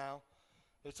 Quickly now,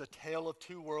 it's a tale of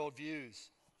two worldviews.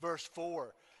 Verse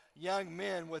 4, young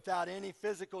men without any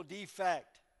physical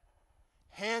defect,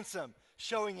 handsome,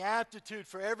 showing aptitude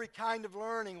for every kind of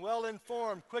learning,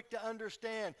 well-informed, quick to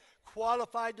understand,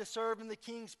 qualified to serve in the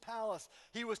king's palace.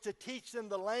 He was to teach them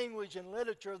the language and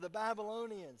literature of the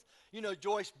Babylonians. You know,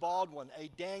 Joyce Baldwin, a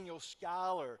Daniel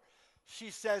scholar, she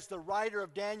says the writer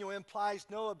of Daniel implies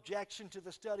no objection to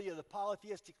the study of the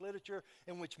polytheistic literature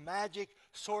in which magic,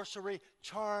 sorcery,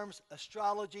 charms,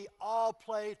 astrology all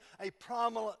played a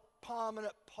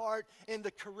prominent part in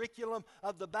the curriculum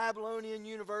of the Babylonian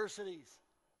universities.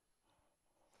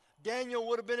 Daniel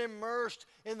would have been immersed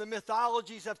in the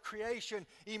mythologies of creation,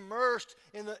 immersed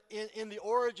in the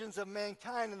origins of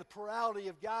mankind and the plurality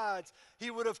of gods. He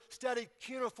would have studied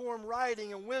cuneiform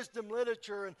writing and wisdom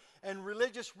literature and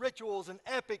religious rituals and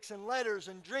epics and letters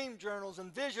and dream journals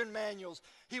and vision manuals.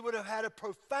 He would have had a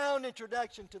profound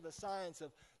introduction to the science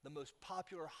of the most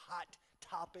popular hot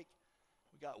topic.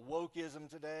 We got wokeism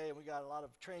today, and we got a lot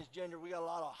of transgender. We got a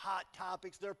lot of hot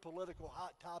topics. Their political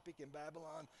hot topic in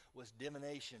Babylon was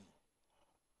divination.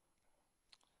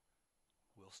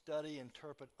 We'll study,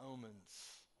 interpret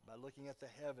omens by looking at the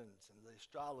heavens and the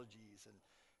astrologies and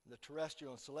the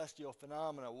terrestrial and celestial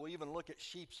phenomena. We'll even look at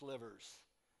sheep's livers,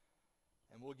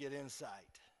 and we'll get insight.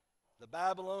 The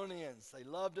Babylonians, they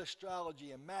loved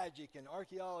astrology and magic, and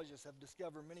archaeologists have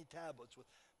discovered many tablets with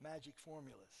magic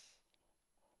formulas.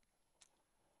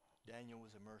 Daniel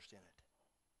was immersed in it.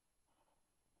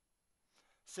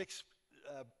 6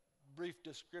 brief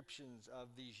descriptions of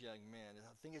these young men.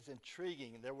 I think it's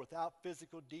intriguing. They're without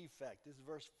physical defect. This is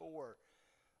verse 4.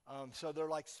 So they're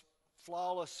like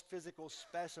flawless physical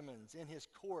specimens. In his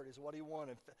court is what he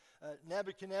wanted.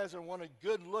 Nebuchadnezzar wanted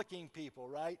good-looking people,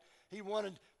 right? He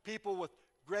wanted people with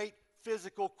great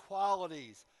physical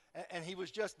qualities. And he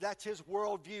was that's his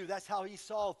worldview. That's how he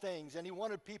saw things. And he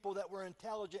wanted people that were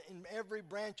intelligent in every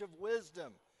branch of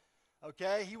wisdom.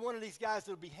 Okay? He wanted these guys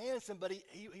to be handsome, but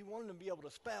he wanted them to be able to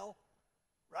spell,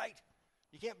 right?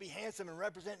 You can't be handsome and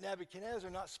represent Nebuchadnezzar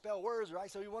and not spell words,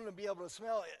 right? So he wanted them to be able to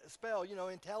spell,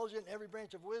 intelligent in every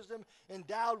branch of wisdom,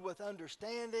 endowed with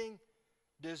understanding,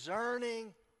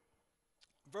 discerning.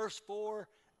 Verse 4,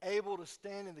 able to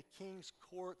stand in the king's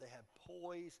court. They had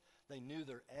poise. They knew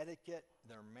their etiquette,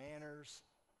 their manners.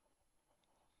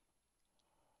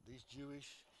 These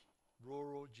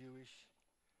rural Jewish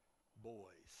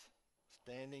boys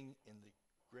standing in the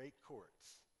great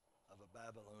courts of a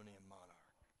Babylonian monarch.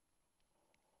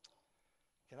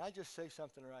 Can I just say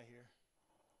something right here?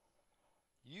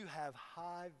 You have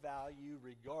high value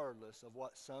regardless of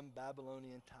what some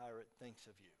Babylonian tyrant thinks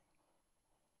of you.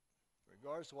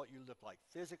 Regardless of what you look like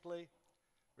physically,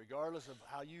 regardless of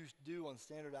how you do on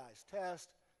standardized tests,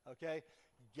 okay?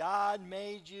 God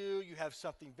made you. You have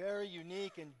something very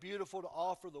unique and beautiful to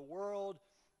offer the world.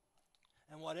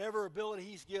 And whatever ability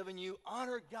he's given you,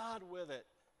 honor God with it.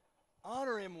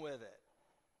 Honor him with it.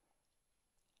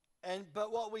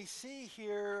 But what we see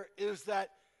here is that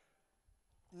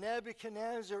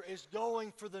Nebuchadnezzar is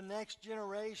going for the next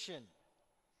generation.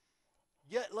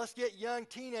 Let's get young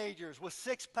teenagers with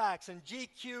six-packs and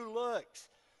GQ looks,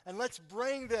 and let's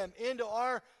bring them into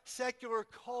our secular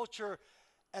culture,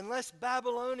 and let's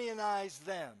Babylonianize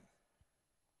them.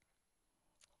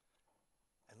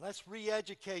 And let's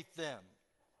re-educate them.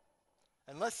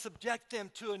 And let's subject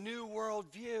them to a new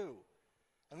worldview.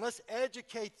 And let's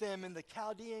educate them in the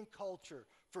Chaldean culture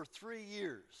for 3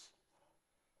 years.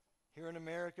 Here in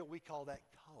America, we call that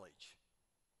college.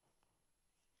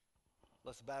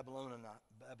 Let's Babylonianize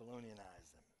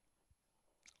them.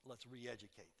 Let's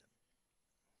re-educate them.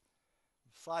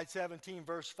 Slide 17,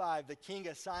 verse 5. The king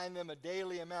assigned them a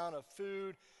daily amount of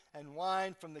food and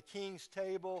wine from the king's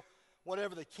table.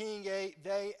 Whatever the king ate,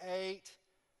 they ate.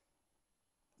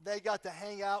 They got to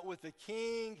hang out with the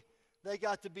king. They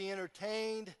got to be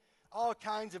entertained. All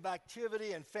kinds of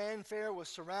activity and fanfare was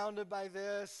surrounded by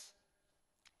this.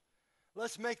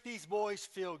 Let's make these boys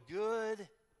feel good.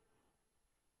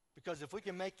 Because if we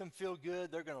can make them feel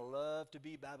good, they're going to love to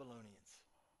be Babylonians.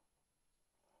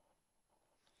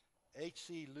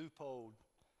 H.C. Leupold,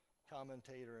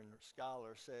 commentator and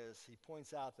scholar, says, he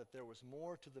points out that there was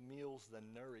more to the meals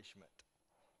than nourishment.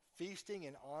 Feasting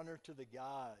in honor to the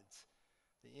gods.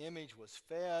 The image was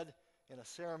fed in a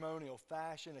ceremonial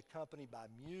fashion accompanied by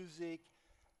music.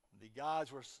 The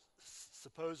gods were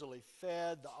supposedly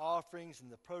fed the offerings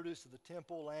and the produce of the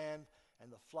temple land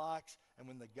and the flocks. And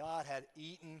when the god had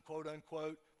eaten, quote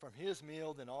unquote, from his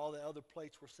meal, then all the other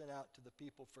plates were sent out to the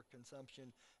people for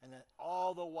consumption. And that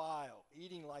all the while,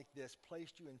 eating like this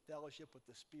placed you in fellowship with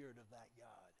the spirit of that God.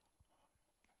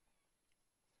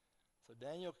 So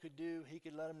Daniel he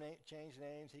could let them change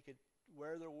names. He could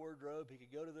wear their wardrobe. He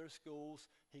could go to their schools.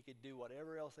 He could do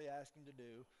whatever else they asked him to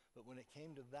do. But when it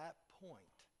came to that point,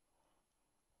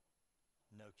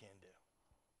 no can do.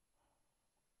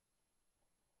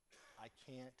 I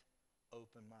can't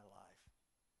open my life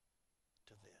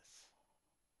to this.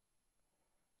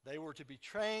 They were to be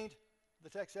trained, the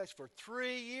text says, for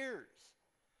 3 years.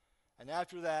 And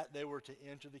after that, they were to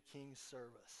enter the king's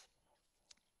service.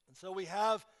 And so we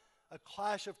have a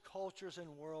clash of cultures and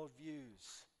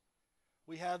worldviews.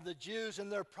 We have the Jews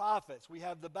and their prophets. We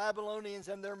have the Babylonians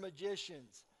and their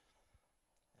magicians.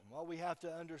 And what we have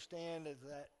to understand is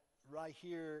that right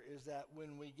here is that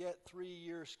when we get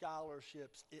 3-year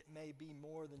scholarships, it may be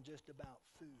more than just about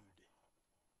food.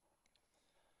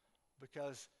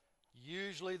 Because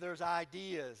usually there's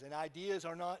ideas, and ideas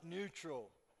are not neutral.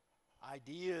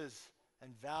 Ideas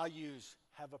and values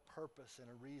have a purpose and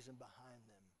a reason behind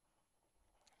them.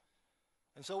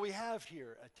 And so we have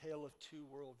here a tale of two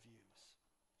worldviews.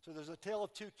 So there's a tale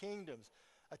of two kingdoms,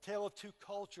 a tale of two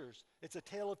cultures. It's a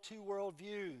tale of two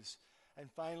worldviews. And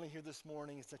finally here this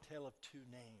morning, it's a tale of two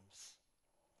names.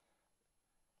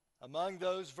 Among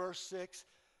those, verse 6,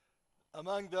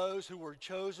 among those who were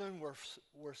chosen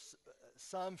were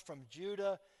some from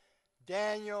Judah,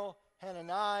 Daniel,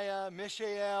 Hananiah,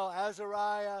 Mishael,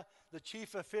 Azariah. The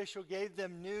chief official gave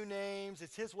them new names.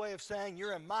 It's his way of saying,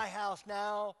 you're in my house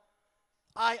now.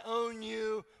 I own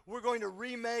you. We're going to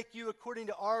remake you according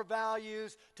to our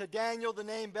values. To Daniel, the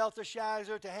name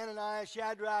Belteshazzar. To Hananiah,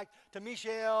 Shadrach. To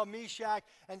Mishael, Meshach.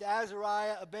 And to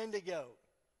Azariah, Abednego.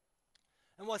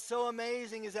 And what's so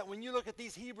amazing is that when you look at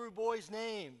these Hebrew boys'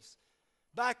 names,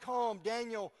 back home,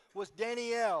 Daniel was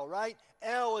Daniel, right?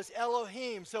 El is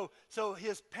Elohim. So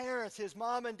his parents, his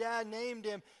mom and dad named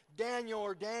him Daniel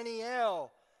or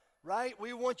Daniel. Right?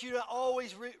 We want you to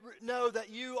always know that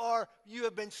you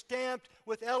have been stamped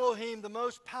with Elohim, the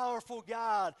most powerful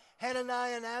God.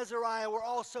 Hananiah and Azariah were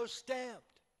also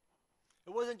stamped.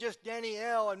 It wasn't just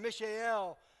Daniel and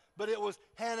Mishael, but it was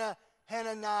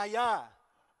Hananiah,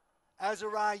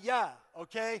 Azariah,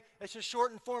 okay? It's a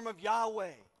shortened form of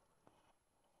Yahweh.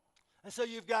 And so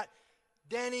you've got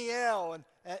Daniel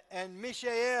and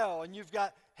Mishael, and you've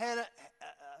got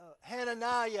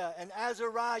Hananiah and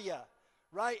Azariah.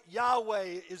 Right?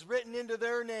 Yahweh is written into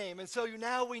their name. And so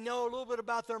now we know a little bit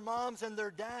about their moms and their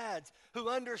dads who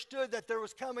understood that there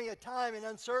was coming a time in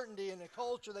uncertainty in the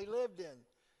culture they lived in.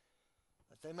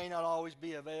 That they may not always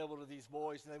be available to these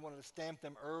boys, and they wanted to stamp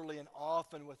them early and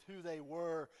often with who they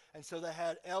were. And so they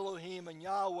had Elohim and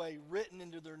Yahweh written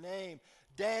into their name.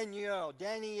 Daniel,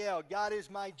 God is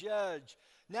my judge.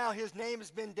 Now his name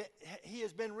has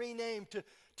been renamed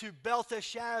to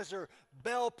Belteshazzar.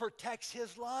 Bel protects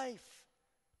his life.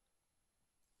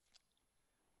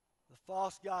 The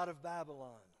false god of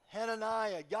Babylon.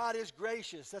 Hananiah, God is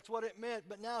gracious. That's what it meant.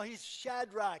 But now he's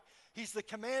Shadrach. He's the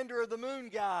commander of the moon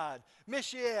god.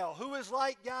 Mishael, who is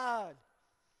like God.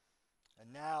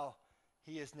 And now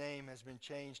his name has been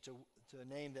changed to a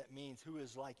name that means who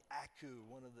is like Aku,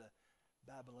 one of the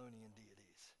Babylonian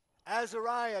deities.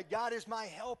 Azariah, God is my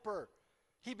helper.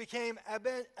 He became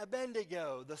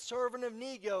Abednego, the servant of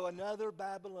Nego, another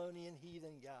Babylonian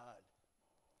heathen god.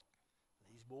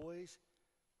 These boys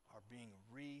are being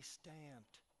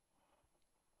re-stamped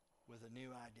with a new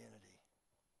identity.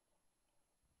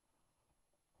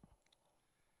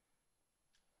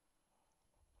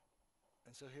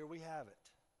 And so here we have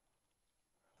it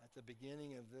at the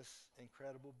beginning of this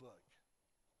incredible book.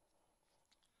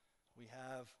 We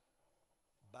have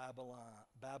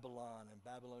Babylon and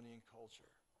Babylonian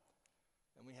culture.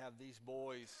 And we have these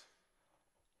boys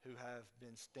who have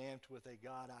been stamped with a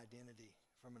God identity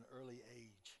from an early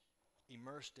age,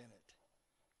 immersed in it.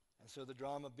 And so the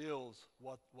drama builds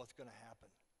what's going to happen.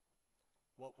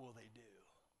 What will they do?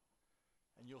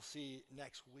 And you'll see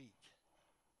next week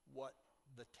what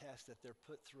the test that they're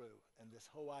put through and this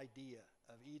whole idea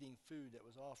of eating food that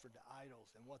was offered to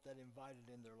idols and what that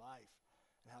invited in their life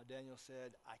and how Daniel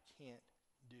said, I can't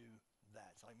do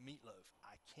that. It's like meatloaf.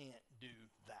 I can't do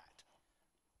that.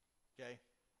 Okay?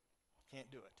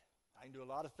 Can't do it. I can do a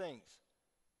lot of things,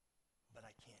 but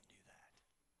I can't do that.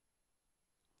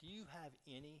 Do you have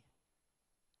any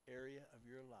area of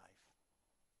your life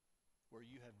where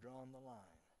you have drawn the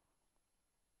line?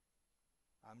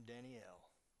 I'm Danielle.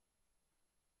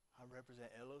 I represent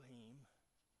Elohim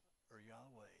or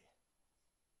Yahweh.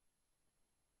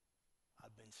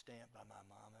 I've been stamped by my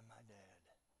mom and my dad.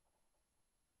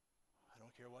 I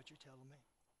don't care what you're telling me,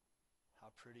 how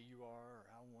pretty you are, or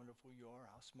how wonderful you are,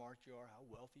 how smart you are, how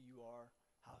wealthy you are,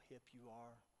 how hip you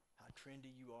are, how trendy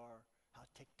you are, how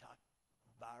TikTok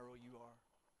viral you are.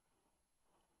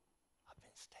 I've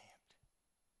been stamped.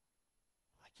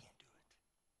 I can't do it.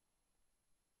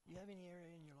 You have any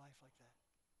area in your life like that?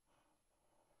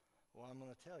 Well, I'm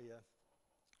going to tell you,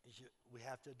 we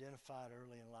have to identify it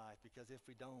early in life, because if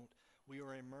we don't, we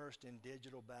are immersed in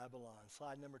digital Babylon.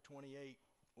 Slide number 28.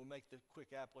 We'll make the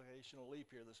quick applicational leap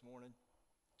here this morning.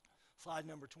 Slide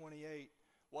number 28.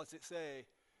 What's it say?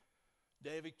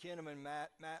 David Kinnaman, Mark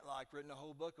Matlock, written a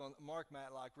whole book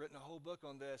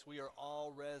on this. We are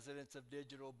all residents of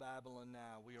digital Babylon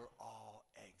now. We are all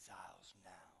exiles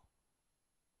now.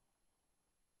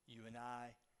 You and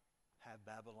I have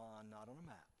Babylon not on a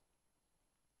map.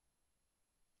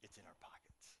 It's in our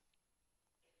pockets.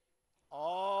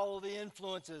 All the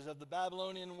influences of the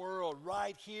Babylonian world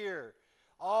right here.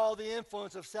 All the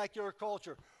influence of secular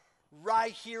culture.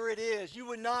 Right here it is. You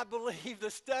would not believe the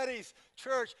studies,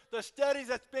 church, the studies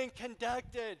that's being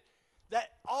conducted, that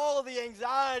all the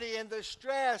anxiety and the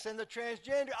stress and the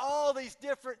transgender, all these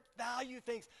different value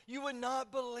things, you would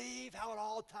not believe how it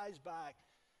all ties back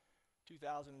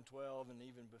 2012 and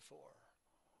even before,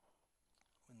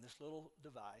 when this little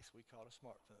device we call a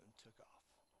smartphone took off.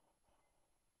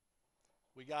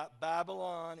 We got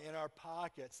Babylon in our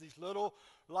pockets. These little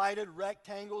lighted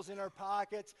rectangles in our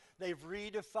pockets, they've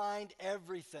redefined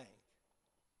everything.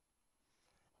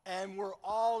 And we're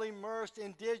all immersed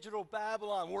in digital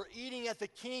Babylon. We're eating at the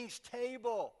king's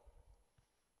table.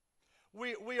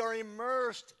 We are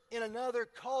immersed in another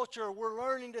culture. We're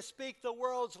learning to speak the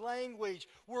world's language.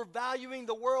 We're valuing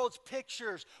the world's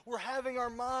pictures. We're having our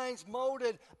minds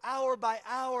molded hour by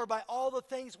hour by all the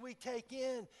things we take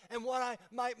in. And what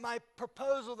my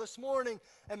proposal this morning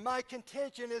and my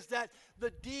contention is that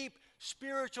the deep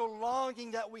spiritual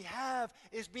longing that we have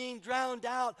is being drowned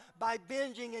out by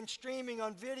binging and streaming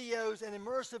on videos and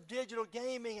immersive digital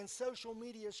gaming and social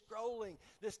media scrolling.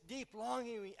 This deep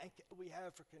longing we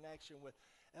have for connection with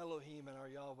Elohim and our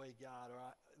Yahweh God, or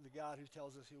the God who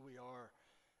tells us who we are,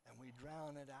 and we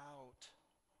drown it out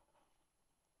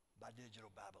by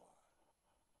digital Babylon.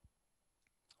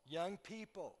 Young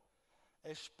people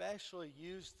especially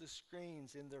use the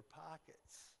screens in their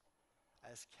pockets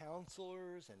as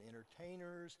counselors and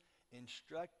entertainers,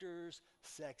 instructors,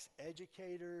 sex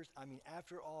educators. I mean,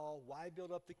 after all, why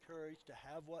build up the courage to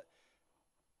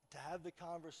have the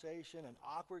conversation, an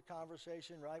awkward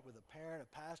conversation, right, with a parent,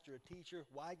 a pastor, a teacher?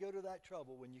 Why go to that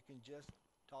trouble when you can just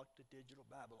talk to digital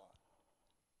Babylon?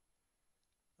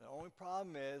 The only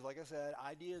problem is, like I said,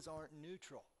 ideas aren't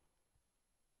neutral.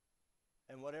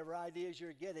 And whatever ideas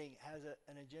you're getting has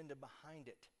an agenda behind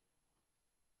it.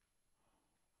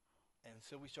 And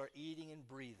so we start eating and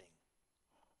breathing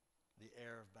the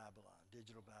air of Babylon,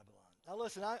 digital Babylon. Now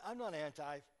listen, I'm not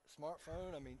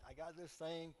anti-smartphone. I mean, I got this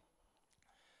thing.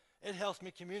 It helps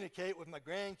me communicate with my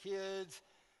grandkids,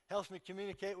 helps me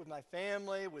communicate with my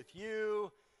family, with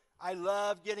you. I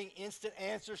love getting instant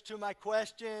answers to my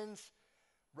questions,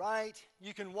 right?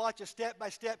 You can watch a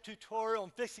step-by-step tutorial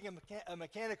on fixing a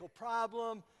mechanical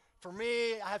problem. For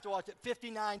me, I have to watch it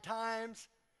 59 times.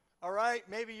 All right,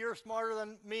 maybe you're smarter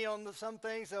than me on some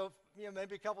things, so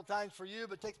maybe a couple times for you,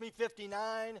 but it takes me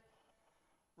 59,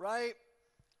 right?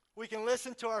 We can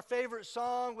listen to our favorite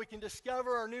song. We can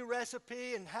discover our new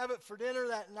recipe and have it for dinner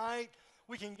that night.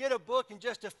 We can get a book in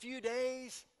just a few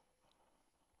days.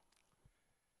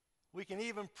 We can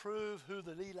even prove who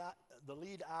the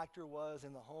lead actor was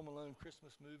in the Home Alone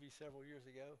Christmas movie several years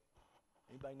ago.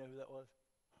 Anybody know who that was?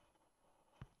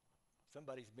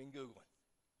 Somebody's been Googling.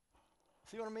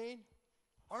 See what I mean?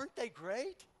 Aren't they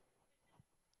great?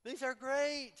 These are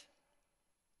great.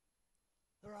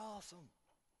 They're awesome.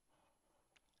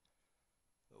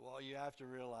 But what you have to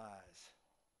realize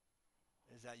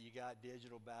is that you got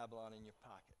digital Babylon in your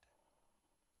pocket.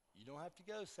 You don't have to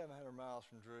go 700 miles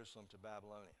from Jerusalem to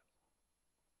Babylonia.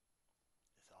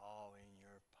 It's all in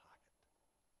your pocket.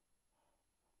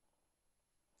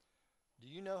 Do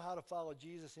you know how to follow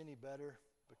Jesus any better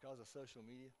because of social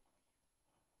media?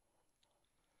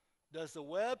 Does the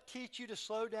web teach you to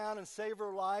slow down and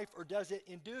savor life, or does it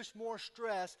induce more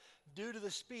stress due to the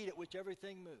speed at which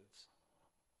everything moves?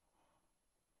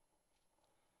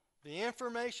 The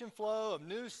information flow of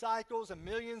news cycles and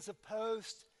millions of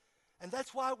posts. And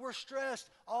that's why we're stressed.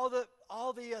 All the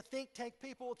think tank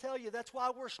people will tell you that's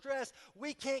why we're stressed.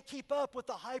 We can't keep up with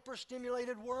the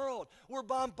hyper-stimulated world. We're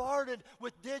bombarded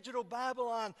with digital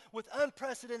Babylon, with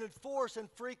unprecedented force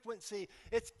and frequency.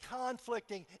 It's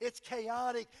conflicting, it's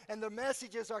chaotic, and the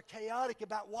messages are chaotic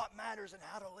about what matters and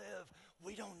how to live.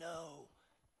 We don't know.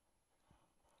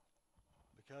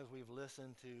 Because we've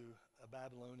listened to a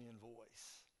Babylonian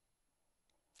voice.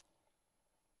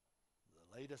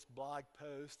 Latest blog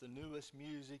post, the newest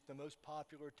music, the most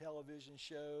popular television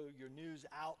show, your news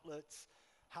outlets,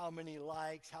 how many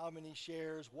likes, how many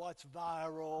shares, what's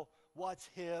viral, what's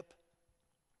hip.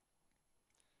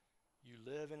 You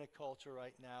live in a culture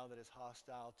right now that is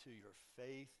hostile to your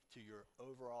faith, to your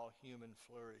overall human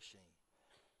flourishing.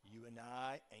 You and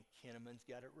I, and Kinnaman's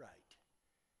got it right,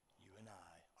 you and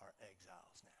I are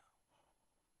exiles now.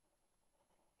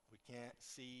 We can't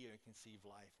see or conceive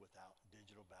life without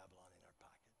digital Babylon in our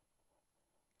pocket.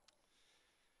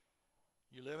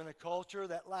 You live in a culture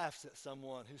that laughs at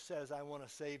someone who says, I want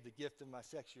to save the gift of my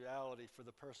sexuality for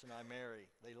the person I marry.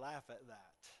 They laugh at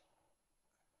that.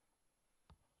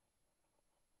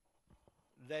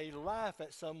 They laugh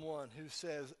at someone who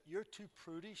says, you're too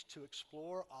prudish to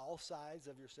explore all sides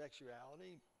of your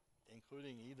sexuality,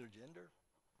 including either gender.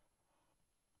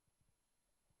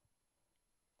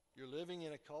 You're living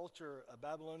in a culture, a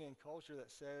Babylonian culture that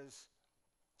says,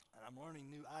 and I'm learning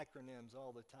new acronyms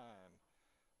all the time,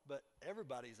 but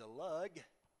everybody's a lug.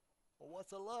 Well,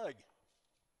 what's a lug?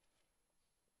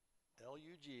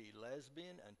 L-U-G,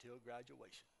 lesbian until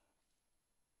graduation.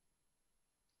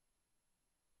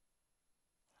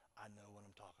 I know what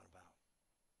I'm talking about.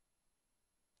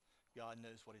 God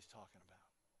knows what he's talking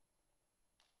about.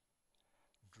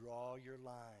 Draw your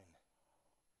line.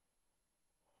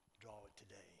 Draw it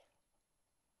today.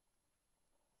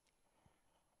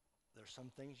 There's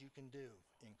some things you can do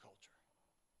in culture.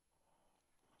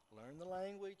 Learn the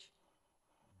language,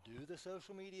 do the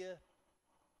social media,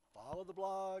 follow the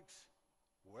blogs,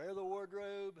 wear the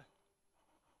wardrobe,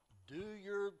 do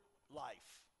your life.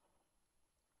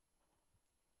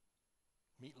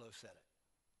 Meatloaf said it,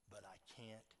 but I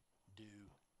can't do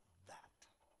that.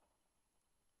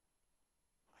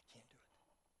 I can't do it.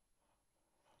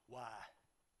 Why?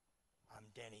 I'm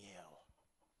Danielle.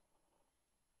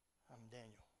 I'm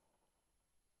Daniel.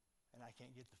 And I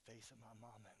can't get the face of my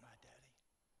mom and my daddy,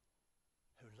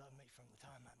 who loved me from the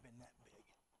time I've been that big.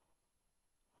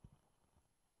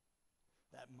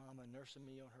 That mama nursing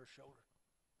me on her shoulder.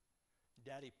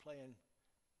 Daddy playing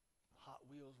Hot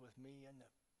Wheels with me on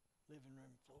the living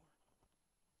room floor.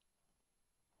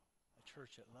 A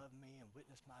church that loved me and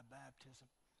witnessed my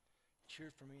baptism.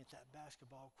 Cheered for me at that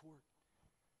basketball court.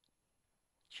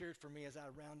 Cheered for me as I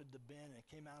rounded the bend and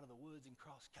came out of the woods and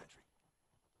cross country.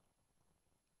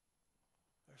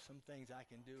 There's some things I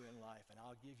can do in life, and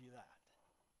I'll give you that.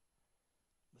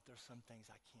 But there's some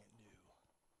things I can't do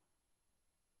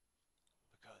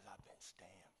because I've been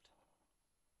stamped.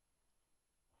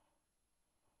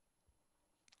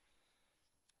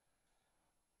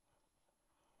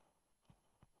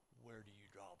 Where do you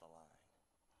draw the line?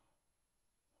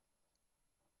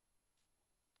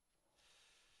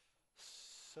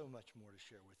 So much more to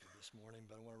share with you this morning,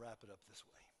 but I want to wrap it up this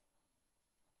way.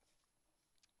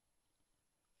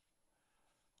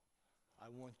 I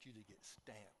want you to get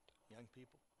stamped, young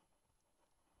people.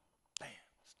 Bam,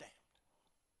 stamped.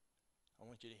 I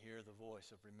want you to hear the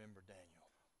voice of Remember Daniel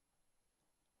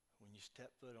when you step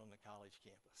foot on the college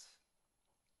campus,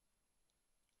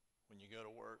 when you go to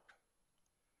work,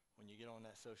 when you get on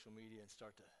that social media and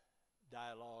start to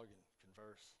dialogue and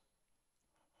converse.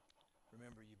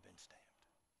 Remember, you've been stamped.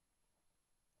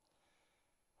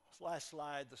 This last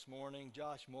slide this morning,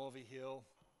 Josh Mulvihill,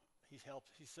 he's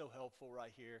so helpful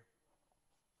right here.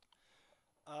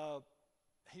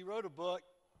 He wrote a book,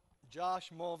 Josh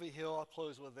Mulvihill, I'll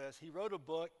close with this. He wrote a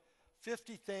book,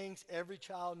 50 Things Every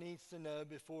Child Needs to Know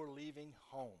Before Leaving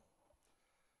Home.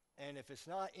 And if it's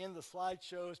not in the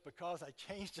slideshow, it's because I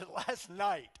changed it last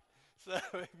night. So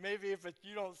maybe if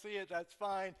you don't see it, that's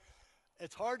fine.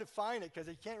 It's hard to find it because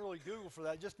you can't really Google for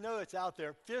that. Just know it's out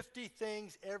there. 50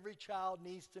 Things Every Child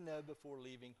Needs to Know Before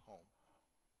Leaving Home.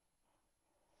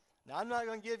 Now, I'm not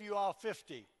going to give you all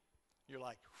 50. You're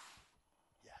like,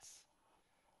 yes,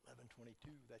 11:22,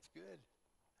 that's good.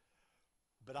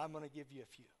 But I'm going to give you a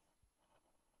few.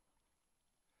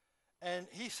 And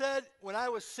he said, when I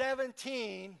was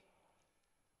 17,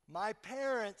 my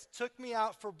parents took me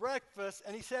out for breakfast,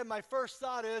 and he said, my first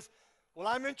thought is, well,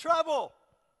 I'm in trouble.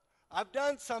 I've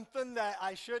done something that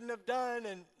I shouldn't have done,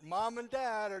 and Mom and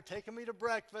Dad are taking me to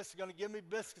breakfast, going to give me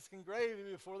biscuits and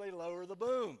gravy before they lower the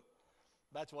boom.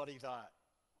 That's what he thought.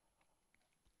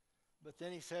 But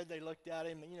then he said they looked at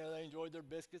him, they enjoyed their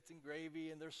biscuits and gravy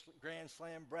and their Grand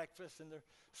Slam breakfast and their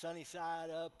sunny side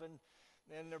up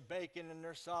and their bacon and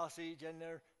their sausage and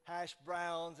their hash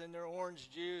browns and their orange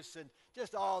juice and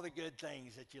just all the good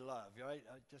things that you love, right?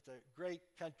 Just a great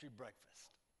country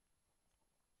breakfast.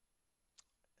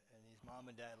 And his mom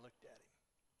and dad looked at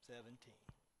him, 17.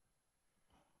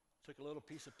 Took a little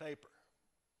piece of paper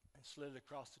and slid it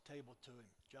across the table to him.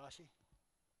 Joshy,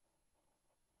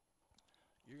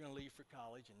 you're going to leave for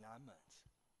college in 9 months.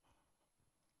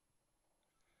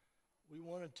 We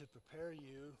wanted to prepare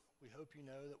you. We hope you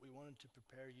know that we wanted to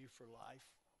prepare you for life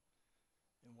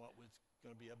in what was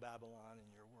going to be a Babylon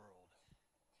in your world.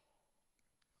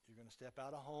 You're going to step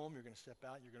out of home. You're going to step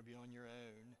out. You're going to be on your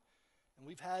own. And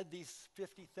we've had these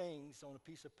 50 things on a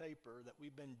piece of paper that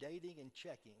we've been dating and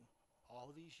checking all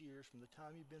these years from the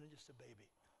time you've been just a baby.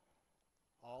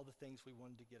 All the things we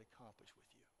wanted to get accomplished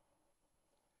with you.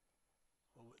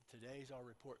 Well, today's our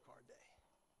report card day.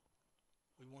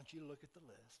 We want you to look at the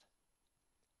list,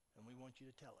 and we want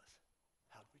you to tell us,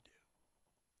 how'd we do?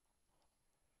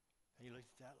 And he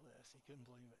looked at that list. He couldn't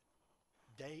believe it.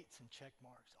 Dates and check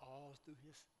marks all through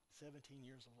his 17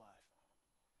 years of life.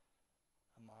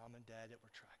 A mom and dad that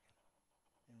were tracking,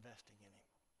 investing in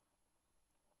him.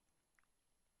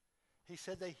 He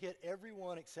said they hit every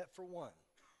one except for one.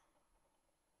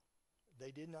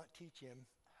 They did not teach him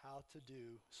how to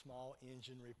do small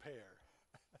engine repair.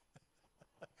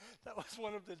 That was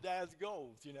one of the dad's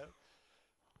goals,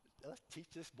 Let's teach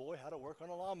this boy how to work on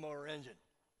a lawnmower engine,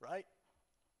 right?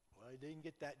 Well, he didn't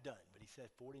get that done, but he said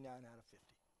 49 out of 50.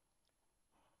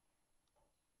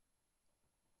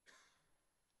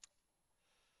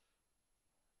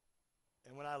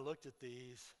 And when I looked at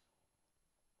these,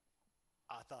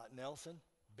 I thought, Nelson,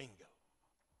 bingo.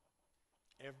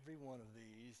 Every one of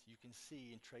these you can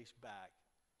see and trace back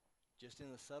just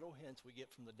in the subtle hints we get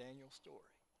from the Daniel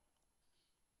story.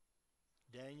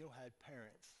 Daniel had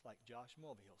parents like Josh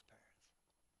Mulvihill's parents.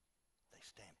 They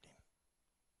stamped him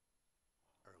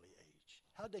early age.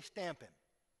 How'd they stamp him?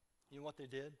 You know what they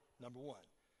did? Number one,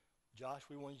 Josh,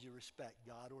 we want you to respect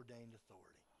God-ordained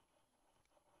authority.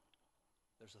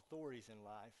 There's authorities in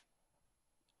life.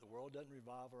 The world doesn't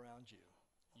revolve around you.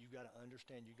 You've got to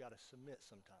understand, you've got to submit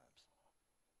sometimes.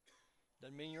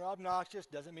 Doesn't mean you're obnoxious,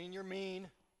 doesn't mean you're mean.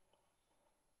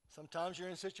 Sometimes you're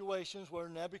in situations where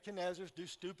Nebuchadnezzars do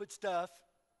stupid stuff.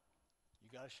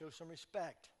 You got to show some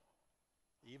respect,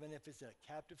 even if it's a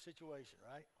captive situation,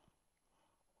 right?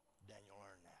 Daniel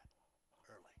learned that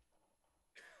early.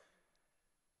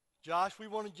 Josh, we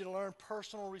wanted you to learn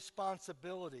personal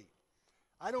responsibility.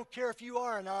 I don't care if you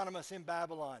are anonymous in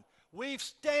Babylon. We've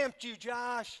stamped you,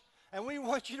 Josh, and we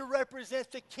want you to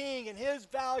represent the king and his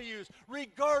values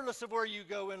regardless of where you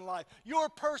go in life. You're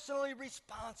personally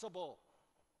responsible.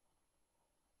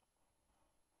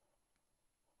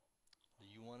 Do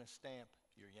you want to stamp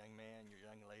your young man, your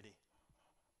young lady?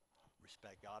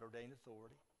 Respect God-ordained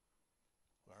authority.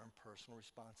 Learn personal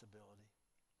responsibility.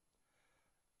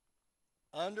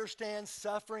 Understand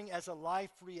suffering as a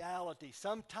life reality.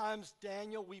 Sometimes,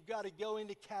 Daniel, we've got to go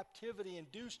into captivity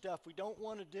and do stuff we don't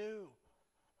want to do.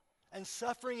 And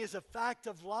suffering is a fact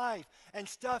of life. And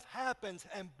stuff happens,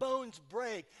 and bones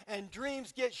break, and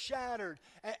dreams get shattered,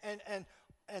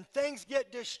 and things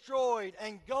get destroyed,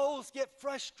 and goals get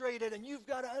frustrated. And you've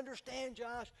got to understand,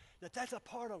 Josh, that that's a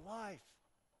part of life.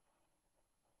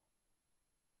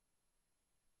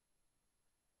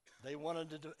 They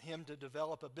wanted him to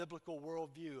develop a biblical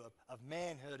worldview of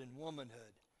manhood and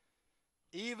womanhood.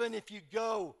 Even if you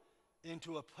go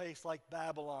into a place like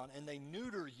Babylon and they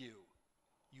neuter you,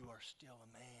 you are still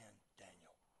a man,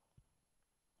 Daniel.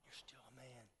 You're still a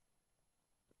man.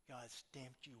 God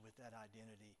stamped you with that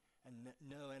identity, and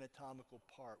no anatomical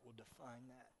part will define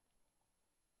that.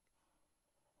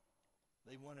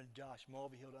 They wanted Josh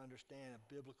Mulvihill to understand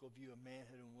a biblical view of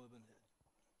manhood and womanhood.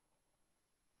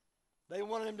 They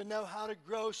wanted him to know how to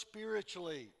grow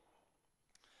spiritually.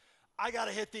 I got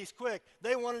to hit these quick.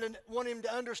 They want him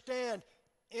to understand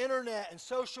internet and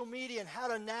social media and how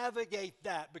to navigate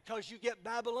that, because you get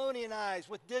Babylonianized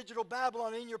with digital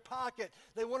Babylon in your pocket.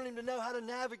 They wanted him to know how to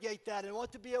navigate that and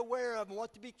what to be aware of and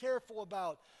what to be careful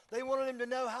about. They wanted him to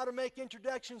know how to make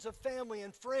introductions of family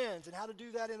and friends and how to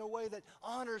do that in a way that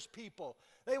honors people.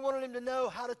 They wanted him to know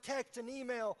how to text and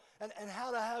email and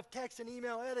how to have text and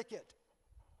email etiquette.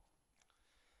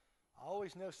 I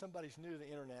always know somebody's new to the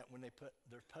internet when they put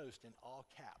their post in all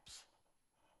caps.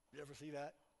 You ever see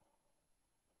that?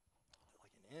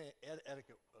 Like an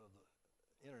etiquette of the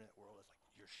internet world, it's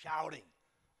like you're shouting.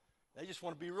 They just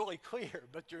want to be really clear,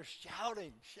 but you're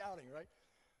shouting, right?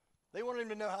 They want him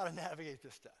to know how to navigate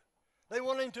this stuff. They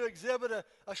wanted him to exhibit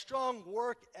a strong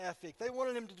work ethic. They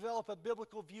wanted him to develop a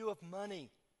biblical view of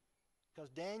money. Because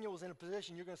Daniel was in a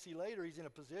position, you're going to see later, he's in a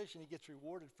position, he gets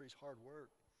rewarded for his hard work.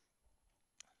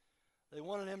 They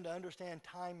wanted him to understand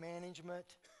time management.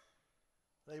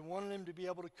 They wanted him to be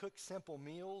able to cook simple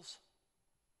meals.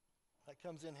 That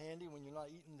comes in handy when you're not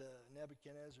eating the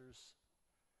Nebuchadnezzar's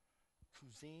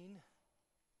cuisine.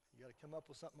 You got to come up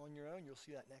with something on your own. You'll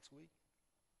see that next week.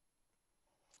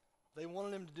 They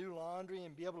wanted him to do laundry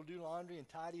and be able to do laundry and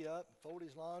tidy up, fold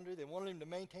his laundry. They wanted him to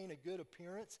maintain a good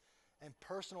appearance and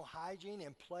personal hygiene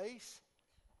in place.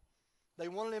 They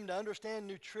wanted him to understand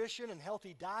nutrition and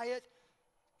healthy diet.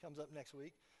 Comes up next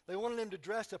week. They wanted him to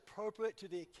dress appropriate to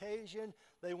the occasion.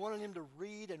 They wanted him to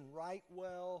read and write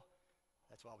well.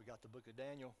 That's why we got the book of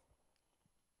Daniel.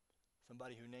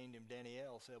 Somebody who named him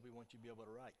Daniel said, we want you to be able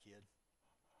to write, kid.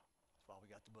 That's why we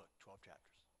got the book, 12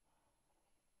 chapters.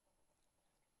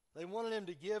 They wanted him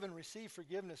to give and receive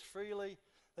forgiveness freely.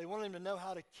 They wanted him to know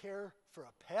how to care for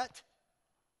a pet.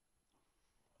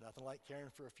 Nothing like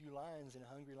caring for a few lions in a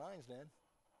hungry lion's den.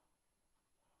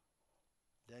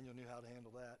 Daniel knew how to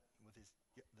handle that with his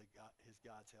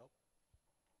God's help.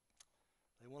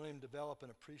 They wanted him to develop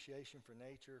an appreciation for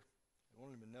nature. They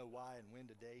wanted him to know why and when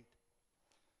to date.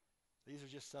 These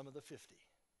are just some of the 50.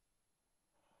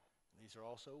 And these are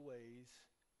also ways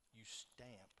you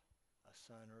stamp a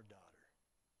son or a daughter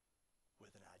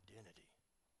with an identity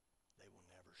they will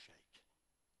never shake,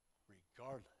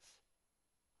 regardless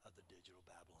of the digital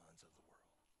Babylons of the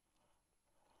world.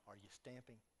 Are you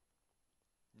stamping?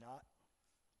 Not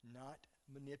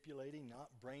manipulating, not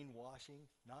brainwashing,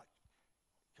 not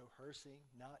coercing,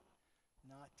 not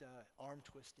arm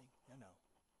twisting. No.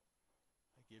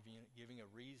 Giving a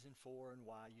reason for and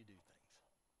why you do things.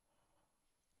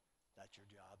 That's your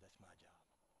job. That's my job.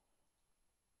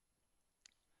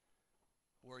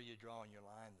 Where are you drawing your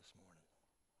line this morning?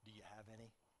 Do you have any?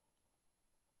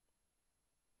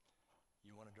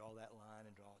 You want to draw that line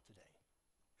and draw it today.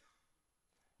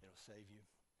 It'll save you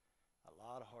a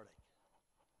lot of heartache.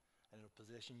 And it'll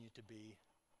position you to be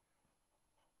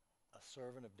a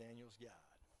servant of Daniel's God.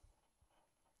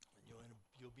 And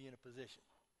you'll be in a position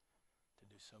to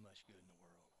do so much good in the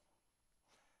world.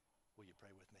 Will you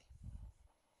pray with me?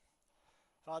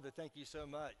 Father, thank you so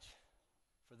much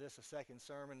for this, a second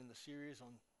sermon in the series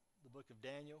on the book of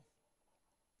Daniel.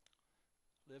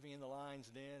 Living in the lion's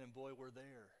den, and boy, we're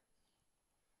there.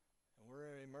 And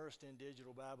we're immersed in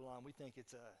digital Babylon. We think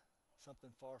it's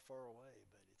something far, far away,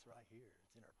 but it's right here.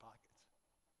 It's in our pockets.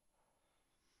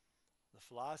 The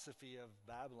philosophy of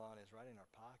Babylon is right in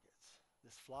our pockets.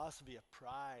 This philosophy of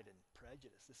pride and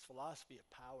prejudice, this philosophy of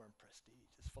power and prestige,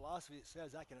 this philosophy that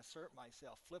says I can assert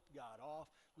myself, flip God off,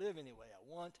 live any way I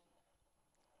want,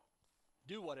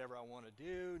 do whatever I want to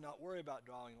do, not worry about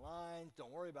drawing lines,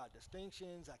 don't worry about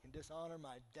distinctions. I can dishonor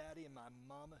my daddy and my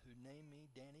mama who named me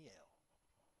Daniel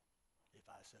if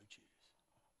I so choose.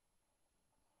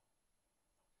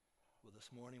 Well,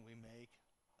 this morning we make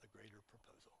a greater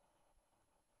proposal.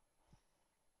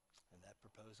 And that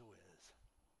proposal is,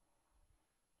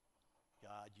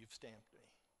 God, you've stamped me.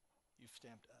 You've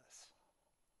stamped us.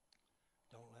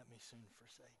 Don't let me soon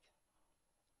forsake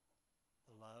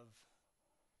the love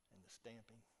and the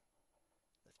stamping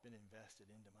that's been invested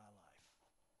into my life.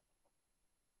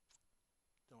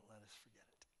 Don't let us forget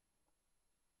it.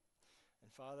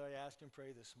 And Father, I ask and pray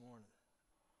this morning,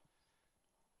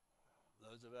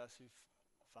 those of us who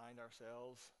find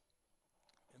ourselves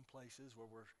in places where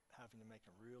we're having to make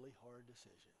really hard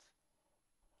decisions,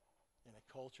 in a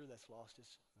culture that's lost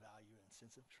its value and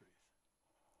sense of truth,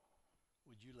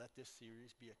 would you let this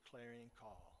series be a clarion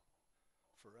call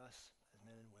for us as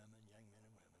men and women, young men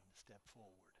and women, to step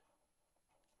forward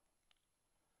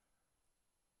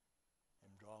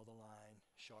and draw the line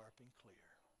sharp and clear.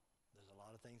 There's a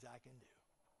lot of things I can do,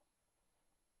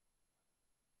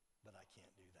 but I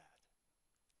can't do that.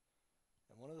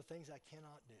 And one of the things I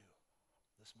cannot do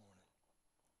this morning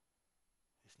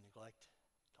is neglect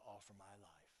to offer my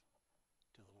life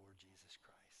to the Lord Jesus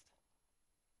Christ.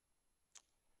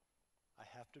 I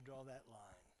have to draw that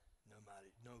line.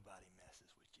 Nobody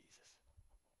messes with Jesus.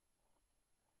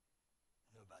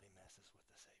 Nobody messes with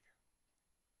the Savior.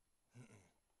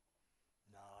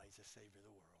 No, he's the Savior of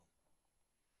the world.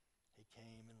 He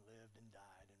came and lived and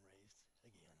died and raised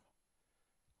again.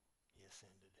 He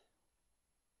ascended.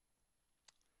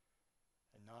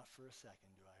 And not for a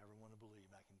second do I ever want to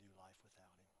believe I can do life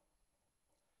without him.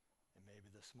 And maybe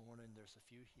this morning there's a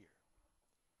few here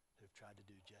who've tried to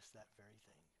do just that very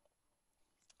thing.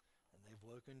 And And they've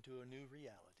woken to a new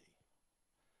reality.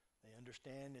 They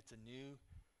understand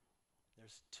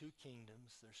there's two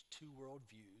kingdoms, there's two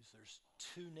worldviews, there's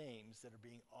two names that are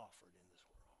being offered in this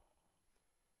world.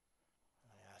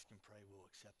 And I ask and pray we'll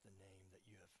accept the name that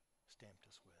you have stamped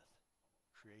us with,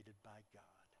 created by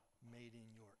God, made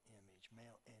in your image,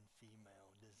 male and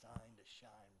female, designed to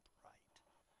shine bright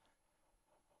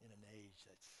in an age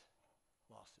that's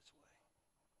lost its way.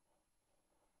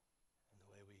 And the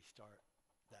way we start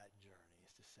that journey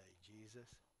is to say,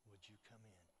 Jesus, would you come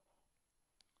in?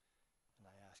 And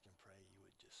I ask and pray you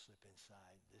would just slip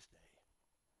inside this day.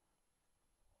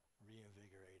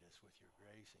 Reinvigorate us with your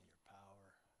grace and your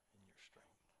power and your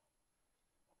strength.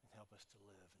 And help us to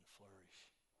live and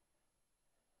flourish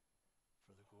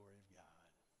for the glory of God.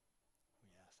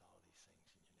 We ask all these things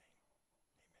in your name.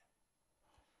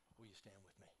 Amen. Will you stand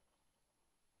with me?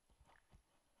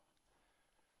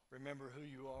 Remember who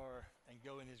you are and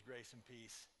go in his grace and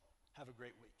peace. Have a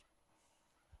great week.